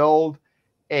actually build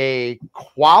a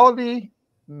quality,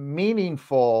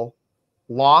 meaningful,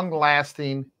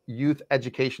 long-lasting youth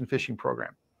education fishing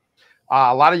program.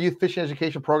 A lot of youth fishing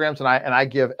education programs, and I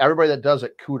give everybody that does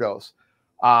it kudos.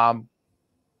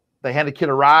 They hand a kid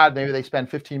a rod, maybe they spend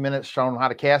 15 minutes showing them how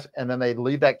to cast, and then they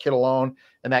leave that kid alone,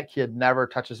 and that kid never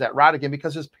touches that rod again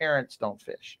because his parents don't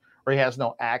fish or he has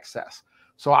no access.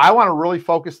 So I want to really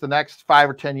focus the next 5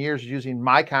 or 10 years using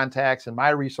my contacts and my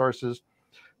resources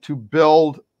to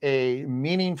build a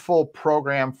meaningful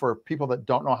program for people that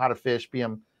don't know how to fish, be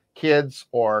them kids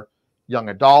or young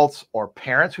adults or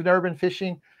parents who've never been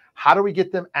fishing. How do we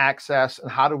get them access,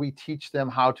 and how do we teach them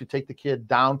how to take the kid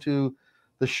down to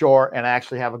the shore and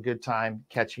actually have a good time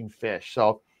catching fish?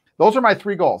 So those are my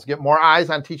 3 goals: get more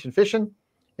eyes on Teachin Fishin,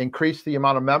 increase the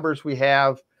amount of members we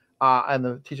have and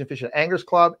the Teachin Fishin Anglers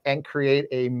Club, and create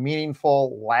a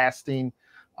meaningful, lasting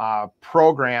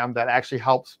program that actually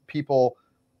helps people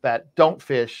that don't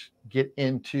fish get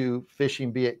into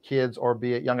fishing, be it kids or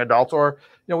be it young adults. Or,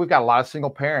 we've got a lot of single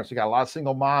parents, we got a lot of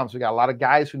single moms, we got a lot of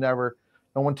guys who no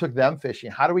one took them fishing.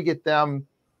 How do we get them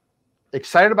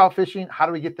excited about fishing? How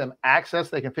do we get them access?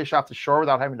 They can fish off the shore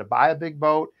without having to buy a big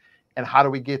boat. And how do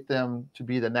we get them to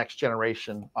be the next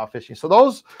generation of fishing? So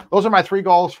those are my 3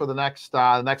 goals for the next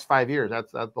 5 years.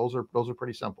 Those are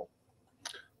pretty simple.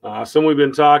 Awesome. We've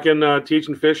been talking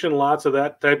Teachin Fishin, lots of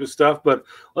that type of stuff. But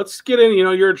let's get in.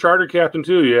 You're a charter captain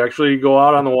too. You actually go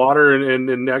out on the water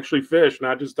and actually fish,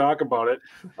 not just talk about it.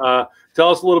 Tell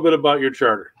us a little bit about your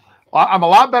charter. Well, I'm a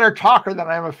lot better talker than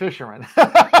I am a fisherman.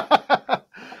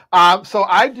 So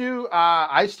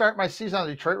I start my season on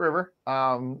the Detroit River,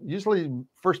 usually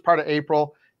first part of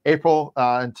April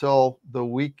until the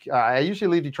week. I usually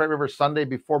leave Detroit River Sunday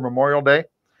before Memorial Day.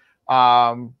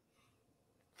 So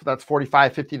that's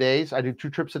 45, 50 days. I do 2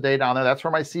 trips a day down there. That's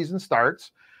where my season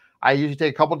starts. I usually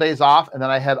take a couple of days off, and then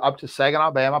I head up to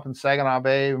Saginaw Bay. I'm up in Saginaw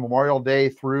Bay Memorial Day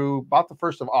through about the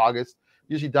 1st of August,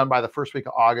 usually done by the first week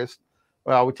of August.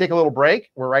 Well, we take a little break.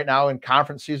 We're right now in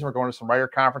conference season. We're going to some writer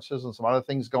conferences and some other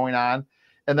things going on.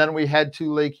 And then we head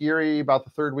to Lake Erie about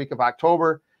the 3rd week of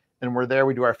October. And we're there.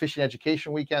 We do our fishing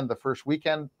education weekend, the first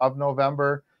weekend of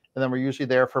November. And then we're usually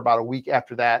there for about a week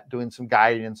after that, doing some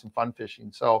guiding and some fun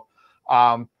fishing. So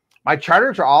my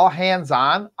charters are all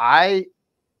hands-on. I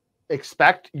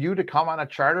expect you to come on a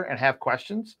charter and have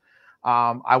questions.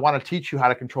 I want to teach you how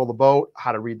to control the boat,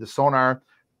 how to read the sonar.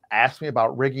 Ask me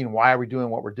about rigging. Why are we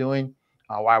doing what we're doing?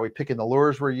 Why are we picking the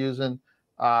lures we're using?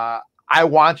 I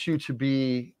want you to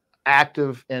be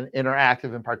active and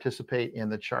interactive and participate in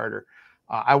the charter.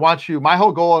 My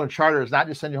whole goal in a charter is not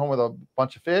just send you home with a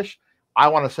bunch of fish. I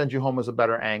want to send you home as a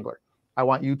better angler. I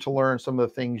want you to learn some of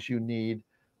the things you need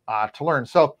to learn.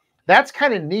 So that's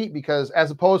kind of neat, because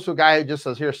as opposed to a guy who just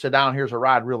says, here, sit down, here's a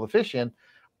rod, reel the fish in,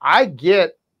 I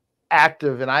get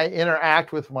active and I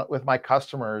interact with my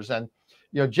customers. And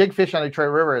jig fish on the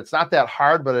Detroit River, it's not that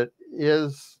hard, but it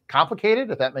is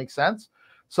complicated, if that makes sense.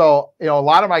 So, a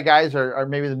lot of my guys are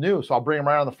maybe the new, so I'll bring them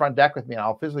right on the front deck with me, and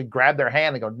I'll physically grab their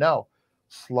hand and go, no,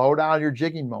 slow down your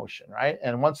jigging motion, right?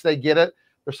 And once they get it,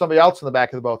 there's somebody else in the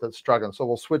back of the boat that's struggling. So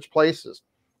we'll switch places.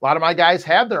 A lot of my guys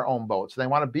have their own boats. They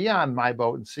want to be on my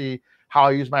boat and see how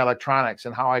I use my electronics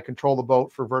and how I control the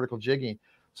boat for vertical jigging.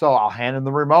 So I'll hand them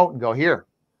the remote and go, here,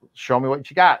 show me what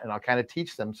you got. And I'll kind of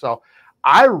teach them. So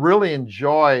I really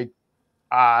enjoy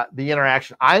the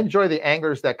interaction. I enjoy the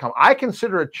anglers that come. I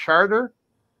consider a charter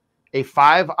a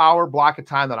 5-hour block of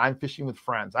time that I'm fishing with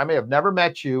friends. I may have never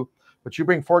met you, but you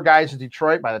bring 4 guys to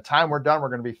Detroit. By the time we're done, we're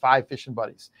going to be 5 fishing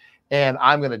buddies. And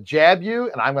I'm going to jab you,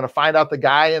 and I'm going to find out the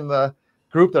guy in the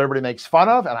group that everybody makes fun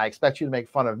of, and I expect you to make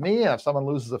fun of me. And if someone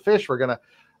loses a fish,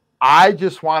 I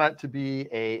just want it to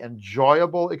be an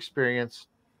enjoyable experience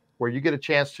where you get a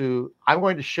chance to, I'm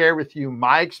going to share with you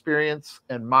my experience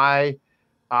and my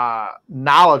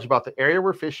knowledge about the area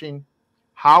we're fishing,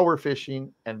 how we're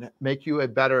fishing, and make you a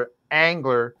better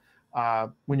angler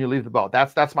when you leave the boat.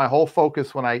 That's my whole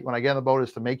focus when I get on the boat,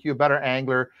 is to make you a better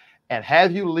angler and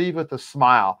have you leave with a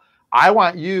smile. I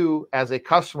want you as a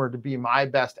customer to be my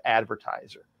best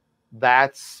advertiser.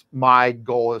 That's my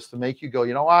goal, is to make you go,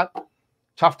 you know what?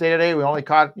 Tough day today. We only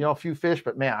caught, a few fish,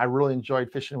 but man, I really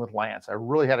enjoyed fishing with Lance. I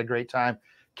really had a great time.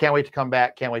 Can't wait to come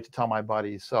back. Can't wait to tell my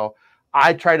buddies. So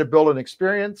I try to build an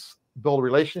experience, build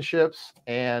relationships,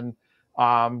 and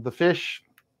the fish,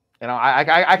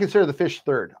 I consider the fish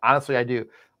third. Honestly, I do.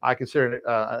 I consider it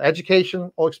an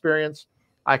educational experience.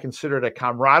 I consider it a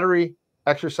camaraderie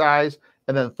exercise.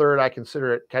 And then third, I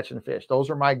consider it catching fish. Those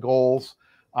are my goals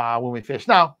when we fish.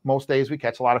 Now, most days we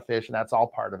catch a lot of fish, and that's all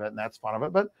part of it, and that's fun of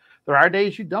it. But there are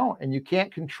days you don't, and you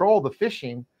can't control the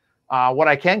fishing. What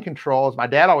I can control, as my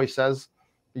dad always says,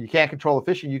 you can't control the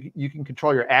fishing. You can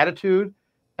control your attitude,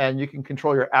 and you can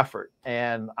control your effort.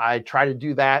 And I try to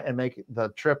do that and make the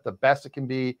trip the best it can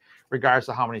be, regardless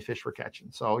of how many fish we're catching.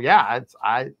 So yeah,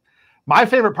 my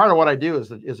favorite part of what I do is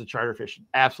the charter fishing.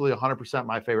 Absolutely 100%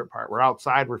 my favorite part. We're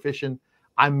outside, we're fishing.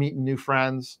 I'm meeting new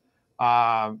friends,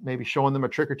 maybe showing them a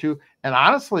trick or two, and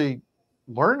honestly,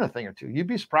 learn a thing or two. You'd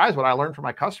be surprised what I learn from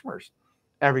my customers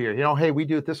every year. Hey, we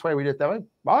do it this way, we do it that way.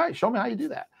 All right, show me how you do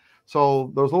that.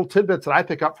 So those little tidbits that I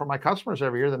pick up from my customers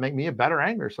every year that make me a better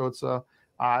angler. So it's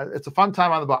a fun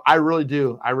time on the boat. I really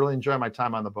do. I really enjoy my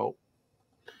time on the boat.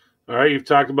 All right, you've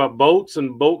talked about boats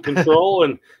and boat control,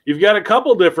 and you've got a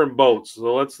couple different boats.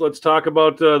 So let's talk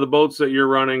about the boats that you're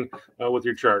running with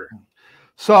your charter.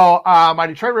 So my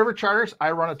Detroit River charters,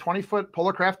 I run a 20-foot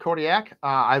Polarcraft Kodiak.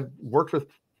 I've worked with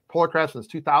Polarcraft since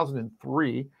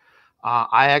 2003.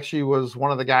 I actually was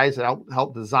one of the guys that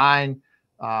helped design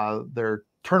their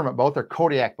tournament boat, their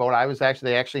Kodiak boat.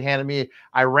 They actually handed me.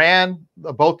 I ran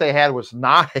the boat they had was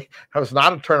not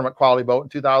a tournament quality boat in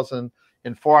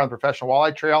 2004 on the Professional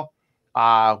Walleye Trail.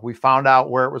 We found out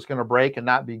where it was going to break and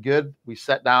not be good. We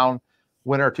sat down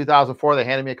winter of 2004. They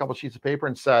handed me a couple sheets of paper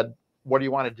and said, "What do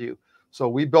you want to do?" So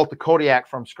we built the Kodiak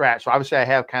from scratch. So obviously I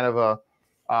have kind of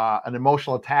an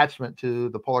emotional attachment to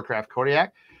the Polarcraft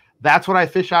Kodiak. That's what I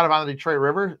fish out of on the Detroit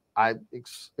River.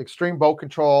 Extreme boat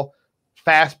control,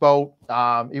 fast boat.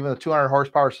 Even the 200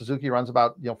 horsepower Suzuki runs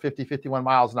about 50, 51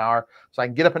 miles an hour. So I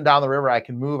can get up and down the river. I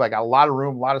can move. I got a lot of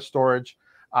room, a lot of storage.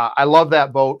 I love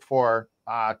that boat for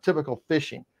typical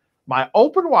fishing. My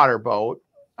open water boat,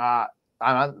 I'm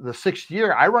on the 6th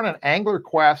year. I run an Angler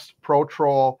Quest Pro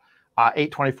Troll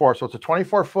 824. So it's a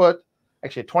 24-foot,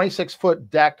 actually a 26-foot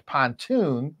decked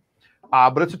pontoon,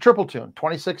 but it's a triple tune,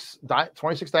 26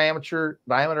 diameter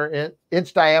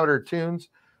inch diameter tunes,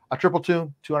 a triple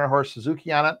tune, 200 horse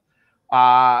Suzuki on it.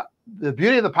 The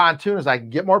beauty of the pontoon is I can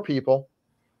get more people.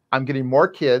 I'm getting more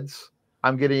kids.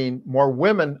 I'm getting more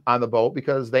women on the boat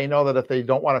because they know that if they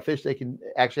don't want to fish, they can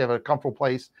actually have a comfortable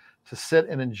place to sit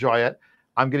and enjoy it.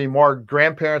 I'm getting more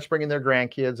grandparents bringing their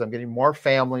grandkids. I'm getting more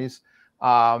families.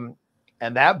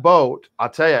 And that boat,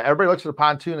 I'll tell you, everybody looks at a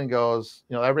pontoon and goes,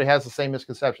 everybody has the same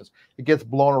misconceptions. It gets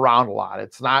blown around a lot.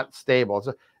 It's not stable.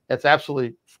 It's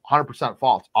absolutely 100%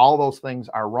 false. All those things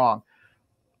are wrong.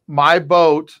 My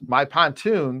boat, my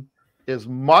pontoon, is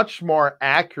much more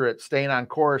accurate staying on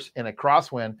course in a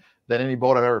crosswind than any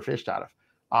boat I've ever fished out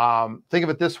of. Think of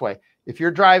it this way. If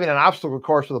you're driving an obstacle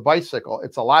course with a bicycle,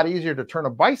 it's a lot easier to turn a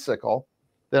bicycle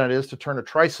than it is to turn a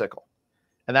tricycle.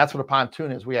 And that's what a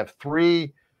pontoon is. We have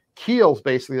 3 keels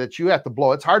basically that you have to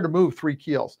blow. It's hard to move 3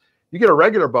 keels. You get a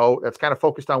regular boat that's kind of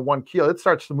focused on 1 keel, it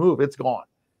starts to move, it's gone.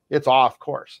 It's off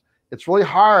course. It's really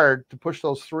hard to push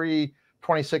those 3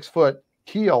 26-foot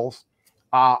keels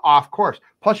off course.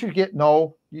 Plus you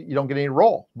don't get any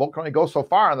roll. Boat can only go so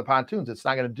far on the pontoons. It's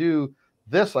not going to do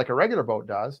this like a regular boat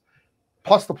does.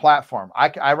 Plus the platform.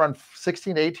 I run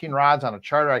 16 to 18 rods on a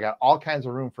charter. I got all kinds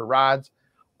of room for rods,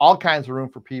 all kinds of room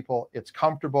for people. It's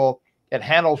comfortable. It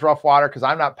handles rough water because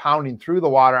I'm not pounding through the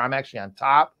water. I'm actually on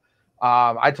top.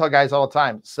 I tell guys all the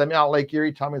time, send me out Lake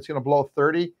Erie, tell me it's going to blow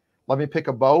 30. Let me pick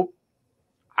a boat.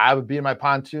 I would be in my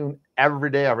pontoon every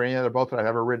day over any other boat that I've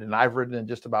ever ridden. And I've ridden in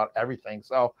just about everything.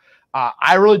 So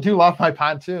I really do love my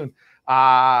pontoon.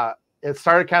 It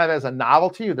started kind of as a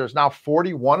novelty. There's now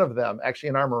 41 of them actually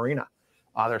in our marina.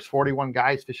 There's 41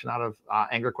 guys fishing out of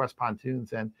Angler Quest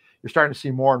pontoons. And you're starting to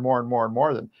see more and more and more and more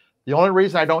of them. The only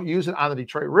reason I don't use it on the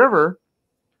Detroit River,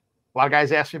 a lot of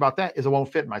guys ask me about that, is it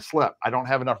won't fit in my slip. I don't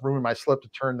have enough room in my slip to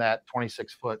turn that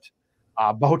 26-foot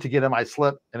boat to get in my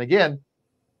slip. And again,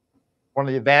 one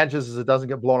of the advantages is it doesn't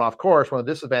get blown off course. One of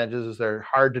the disadvantages is they're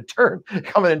hard to turn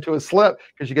coming into a slip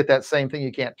because you get that same thing.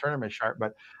 You can't turn them as sharp.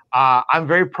 But I'm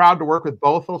very proud to work with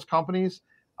both those companies.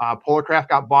 Polarcraft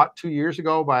got bought 2 years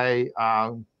ago by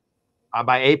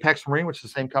Apex Marine, which is the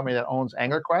same company that owns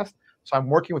AnglerQuest. So I'm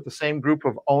working with the same group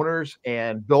of owners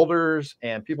and builders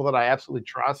and people that I absolutely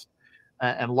trust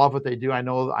and love what they do. I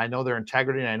know their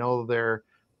integrity, and I know their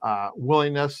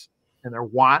willingness and their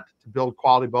want to build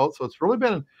quality boats. So it's really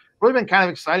been kind of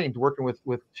exciting to working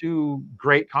with two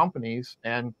great companies,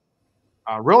 and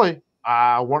really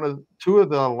two of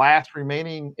the last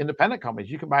remaining independent companies.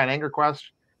 You can buy an AnglerQuest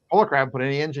Polarcraft, put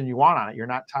any engine you want on it. You're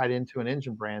not tied into an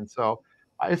engine brand. So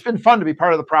it's been fun to be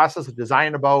part of the process of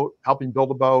designing a boat, helping build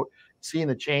a boat, seeing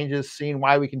the changes, seeing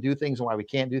why we can do things and why we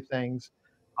can't do things.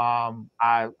 I'm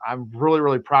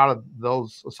really proud of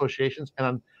those associations,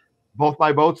 and both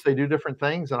my boats, they do different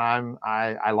things, and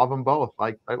I love them both.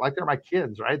 Like they're my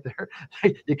kids, right?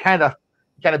 You kind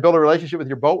of build a relationship with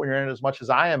your boat when you're in it as much as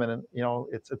I am, and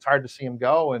it's hard to see them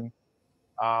go. And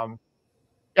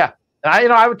yeah,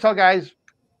 and I would tell guys,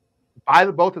 buy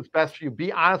the boat that's best for you.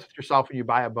 Be honest with yourself when you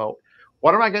buy a boat.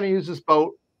 What am I going to use this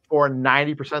boat for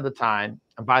 90% of the time,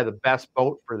 and buy the best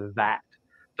boat for that?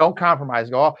 Don't compromise.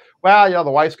 Go, oh, well,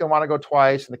 the wife's going to want to go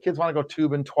twice, and the kids want to go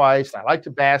tubing twice, and I like to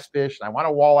bass fish, and I want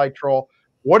to walleye troll.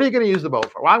 What are you going to use the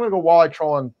boat for? Well, I'm going to go walleye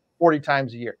trolling 40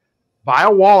 times a year. Buy a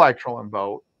walleye trolling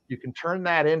boat. You can turn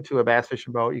that into a bass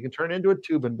fishing boat. You can turn it into a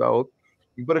tubing boat.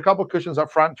 You can put a couple cushions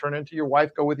up front, turn it into your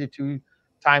wife, go with you 2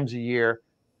 times a year.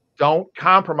 Don't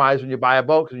compromise when you buy a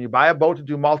boat, because when you buy a boat to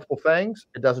do multiple things,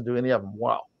 it doesn't do any of them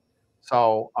well.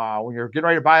 So when you're getting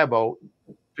ready to buy a boat,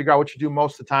 figure out what you do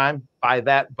most of the time, buy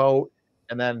that boat,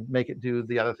 and then make it do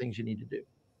the other things you need to do.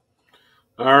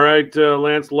 All right,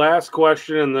 Lance, last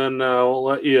question, and then we'll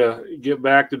let you get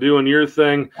back to doing your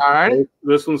thing. All right.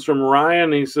 This one's from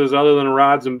Ryan. He says, other than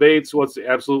rods and baits, what's the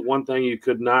absolute one thing you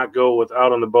could not go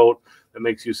without on the boat that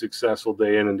makes you successful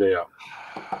day in and day out?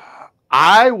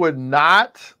 I would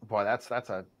not. Boy, that's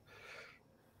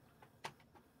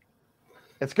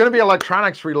it's going to be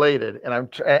electronics related, and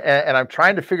I'm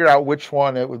trying to figure out which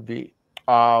one it would be.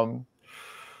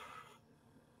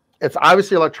 It's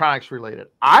obviously electronics related.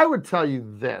 I would tell you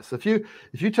this: if you're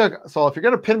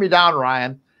going to pin me down,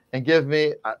 Ryan, and give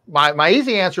me my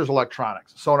easy answer is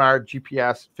electronics: sonar,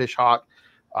 GPS, fish hawk,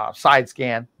 side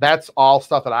scan. That's all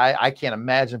stuff that I can't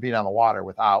imagine being on the water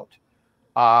without.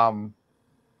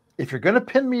 If you're going to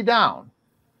pin me down,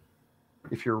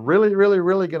 if you're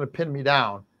really going to pin me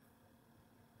down,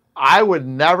 I would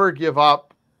never give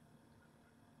up.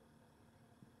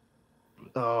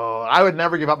 I would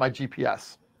never give up my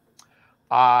GPS.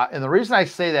 And the reason I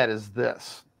say that is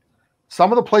this: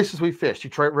 some of the places we fish,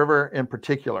 Detroit River in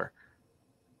particular,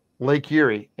 Lake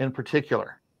Erie in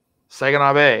particular,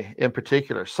 Saginaw Bay in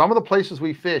particular, some of the places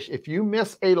we fish, if you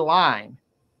miss a line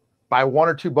by 1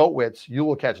 or 2 boat widths, you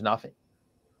will catch nothing.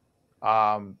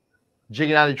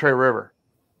 Jigging on Detroit River,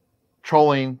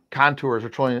 trolling contours or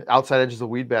trolling outside edges of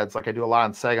weed beds like I do a lot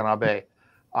on Saginaw Bay,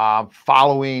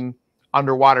 following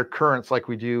underwater currents like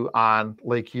we do on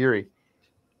Lake Erie.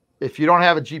 If you don't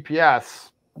have a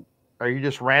GPS or you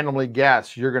just randomly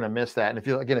guess, you're going to miss that. And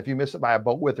if you miss it by a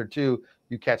boat width or 2,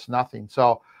 you catch nothing.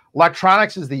 So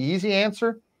electronics is the easy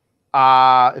answer.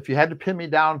 If you had to pin me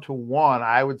down to one,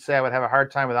 I would say I would have a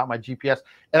hard time without my GPS.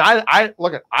 And I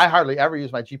hardly ever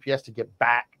use my GPS to get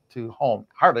back to home.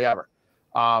 Hardly ever.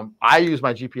 I use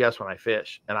my GPS when I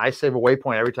fish, and I save a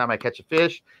waypoint every time I catch a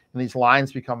fish. And these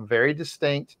lines become very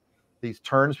distinct. These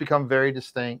turns become very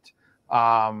distinct.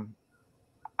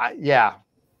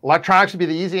 Electronics would be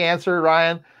the easy answer,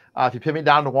 Ryan. If you pin me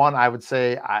down to one, I would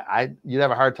say you'd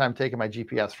have a hard time taking my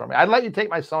GPS from me. I'd let you take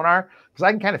my sonar because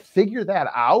I can kind of figure that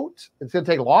out. It's going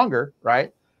to take longer,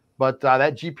 right? But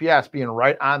that GPS being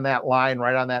right on that line,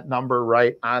 right on that number,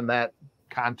 right on that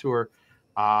contour,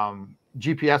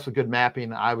 GPS with good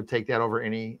mapping, I would take that over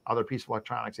any other piece of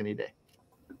electronics any day.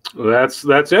 That's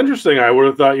interesting. I would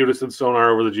have thought you would have said sonar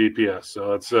over the GPS.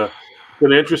 So it's an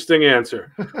interesting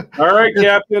answer. All right,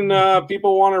 Captain.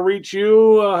 People want to reach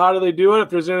you. How do they do it? If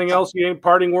there's anything else, any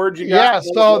parting words you got? Yeah,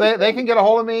 so they can get a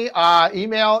hold of me.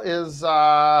 Email is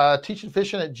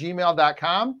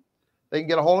teachinfishin@gmail.com. They can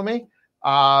get a hold of me.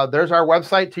 There's our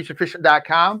website,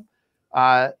 teachinfishin.com.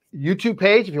 YouTube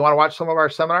page, if you want to watch some of our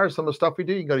seminars, some of the stuff we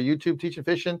do, you can go to YouTube, Teachin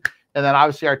Fishin, and then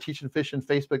obviously our Teachin Fishin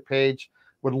Facebook page.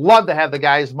 Would love to have the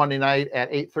guys Monday night at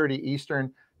 8:30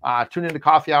 Eastern. Tune into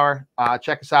Coffee Hour.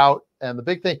 Check us out. And the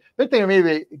big thing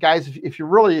maybe, guys, if you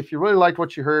really liked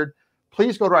what you heard,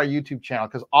 please go to our YouTube channel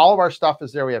because all of our stuff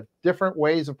is there. We have different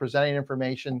ways of presenting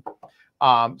information.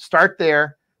 Start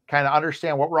there, kind of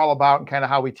understand what we're all about and kind of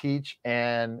how we teach.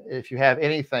 And if you have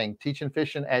anything,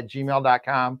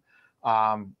 teachinfishin@gmail.com.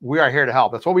 we are here to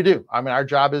help. That's what we do. I mean, our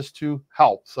job is to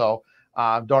help. So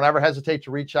don't ever hesitate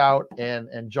to reach out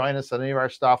and join us on any of our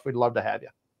stuff. We'd love to have you.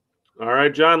 All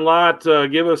right, John Lott,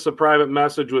 give us a private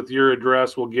message with your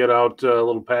address. We'll get out a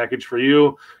little package for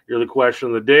you. You're the question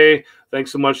of the day.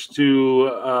 Thanks so much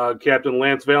to Captain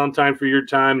Lance Valentine for your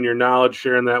time and your knowledge,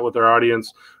 sharing that with our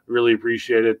audience. Really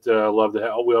appreciate it. Love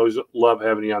to we always love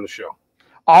having you on the show.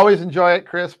 Always enjoy it,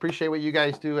 Chris. Appreciate what you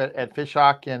guys do at Fish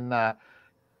Hawk, and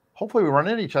hopefully we run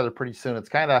into each other pretty soon. It's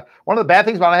kind of one of the bad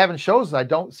things about having shows is I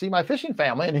don't see my fishing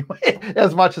family anyway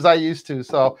as much as I used to.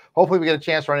 So hopefully we get a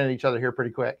chance to run into each other here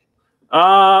pretty quick.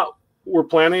 We're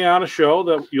planning on a show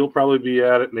that you'll probably be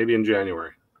at it maybe in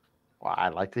January. Well,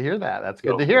 I'd like to hear that. That's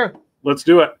good to hear. Let's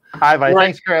do it. All right, buddy.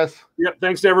 Thanks, Chris. Yep.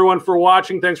 Thanks to everyone for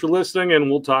watching. Thanks for listening, and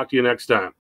we'll talk to you next time.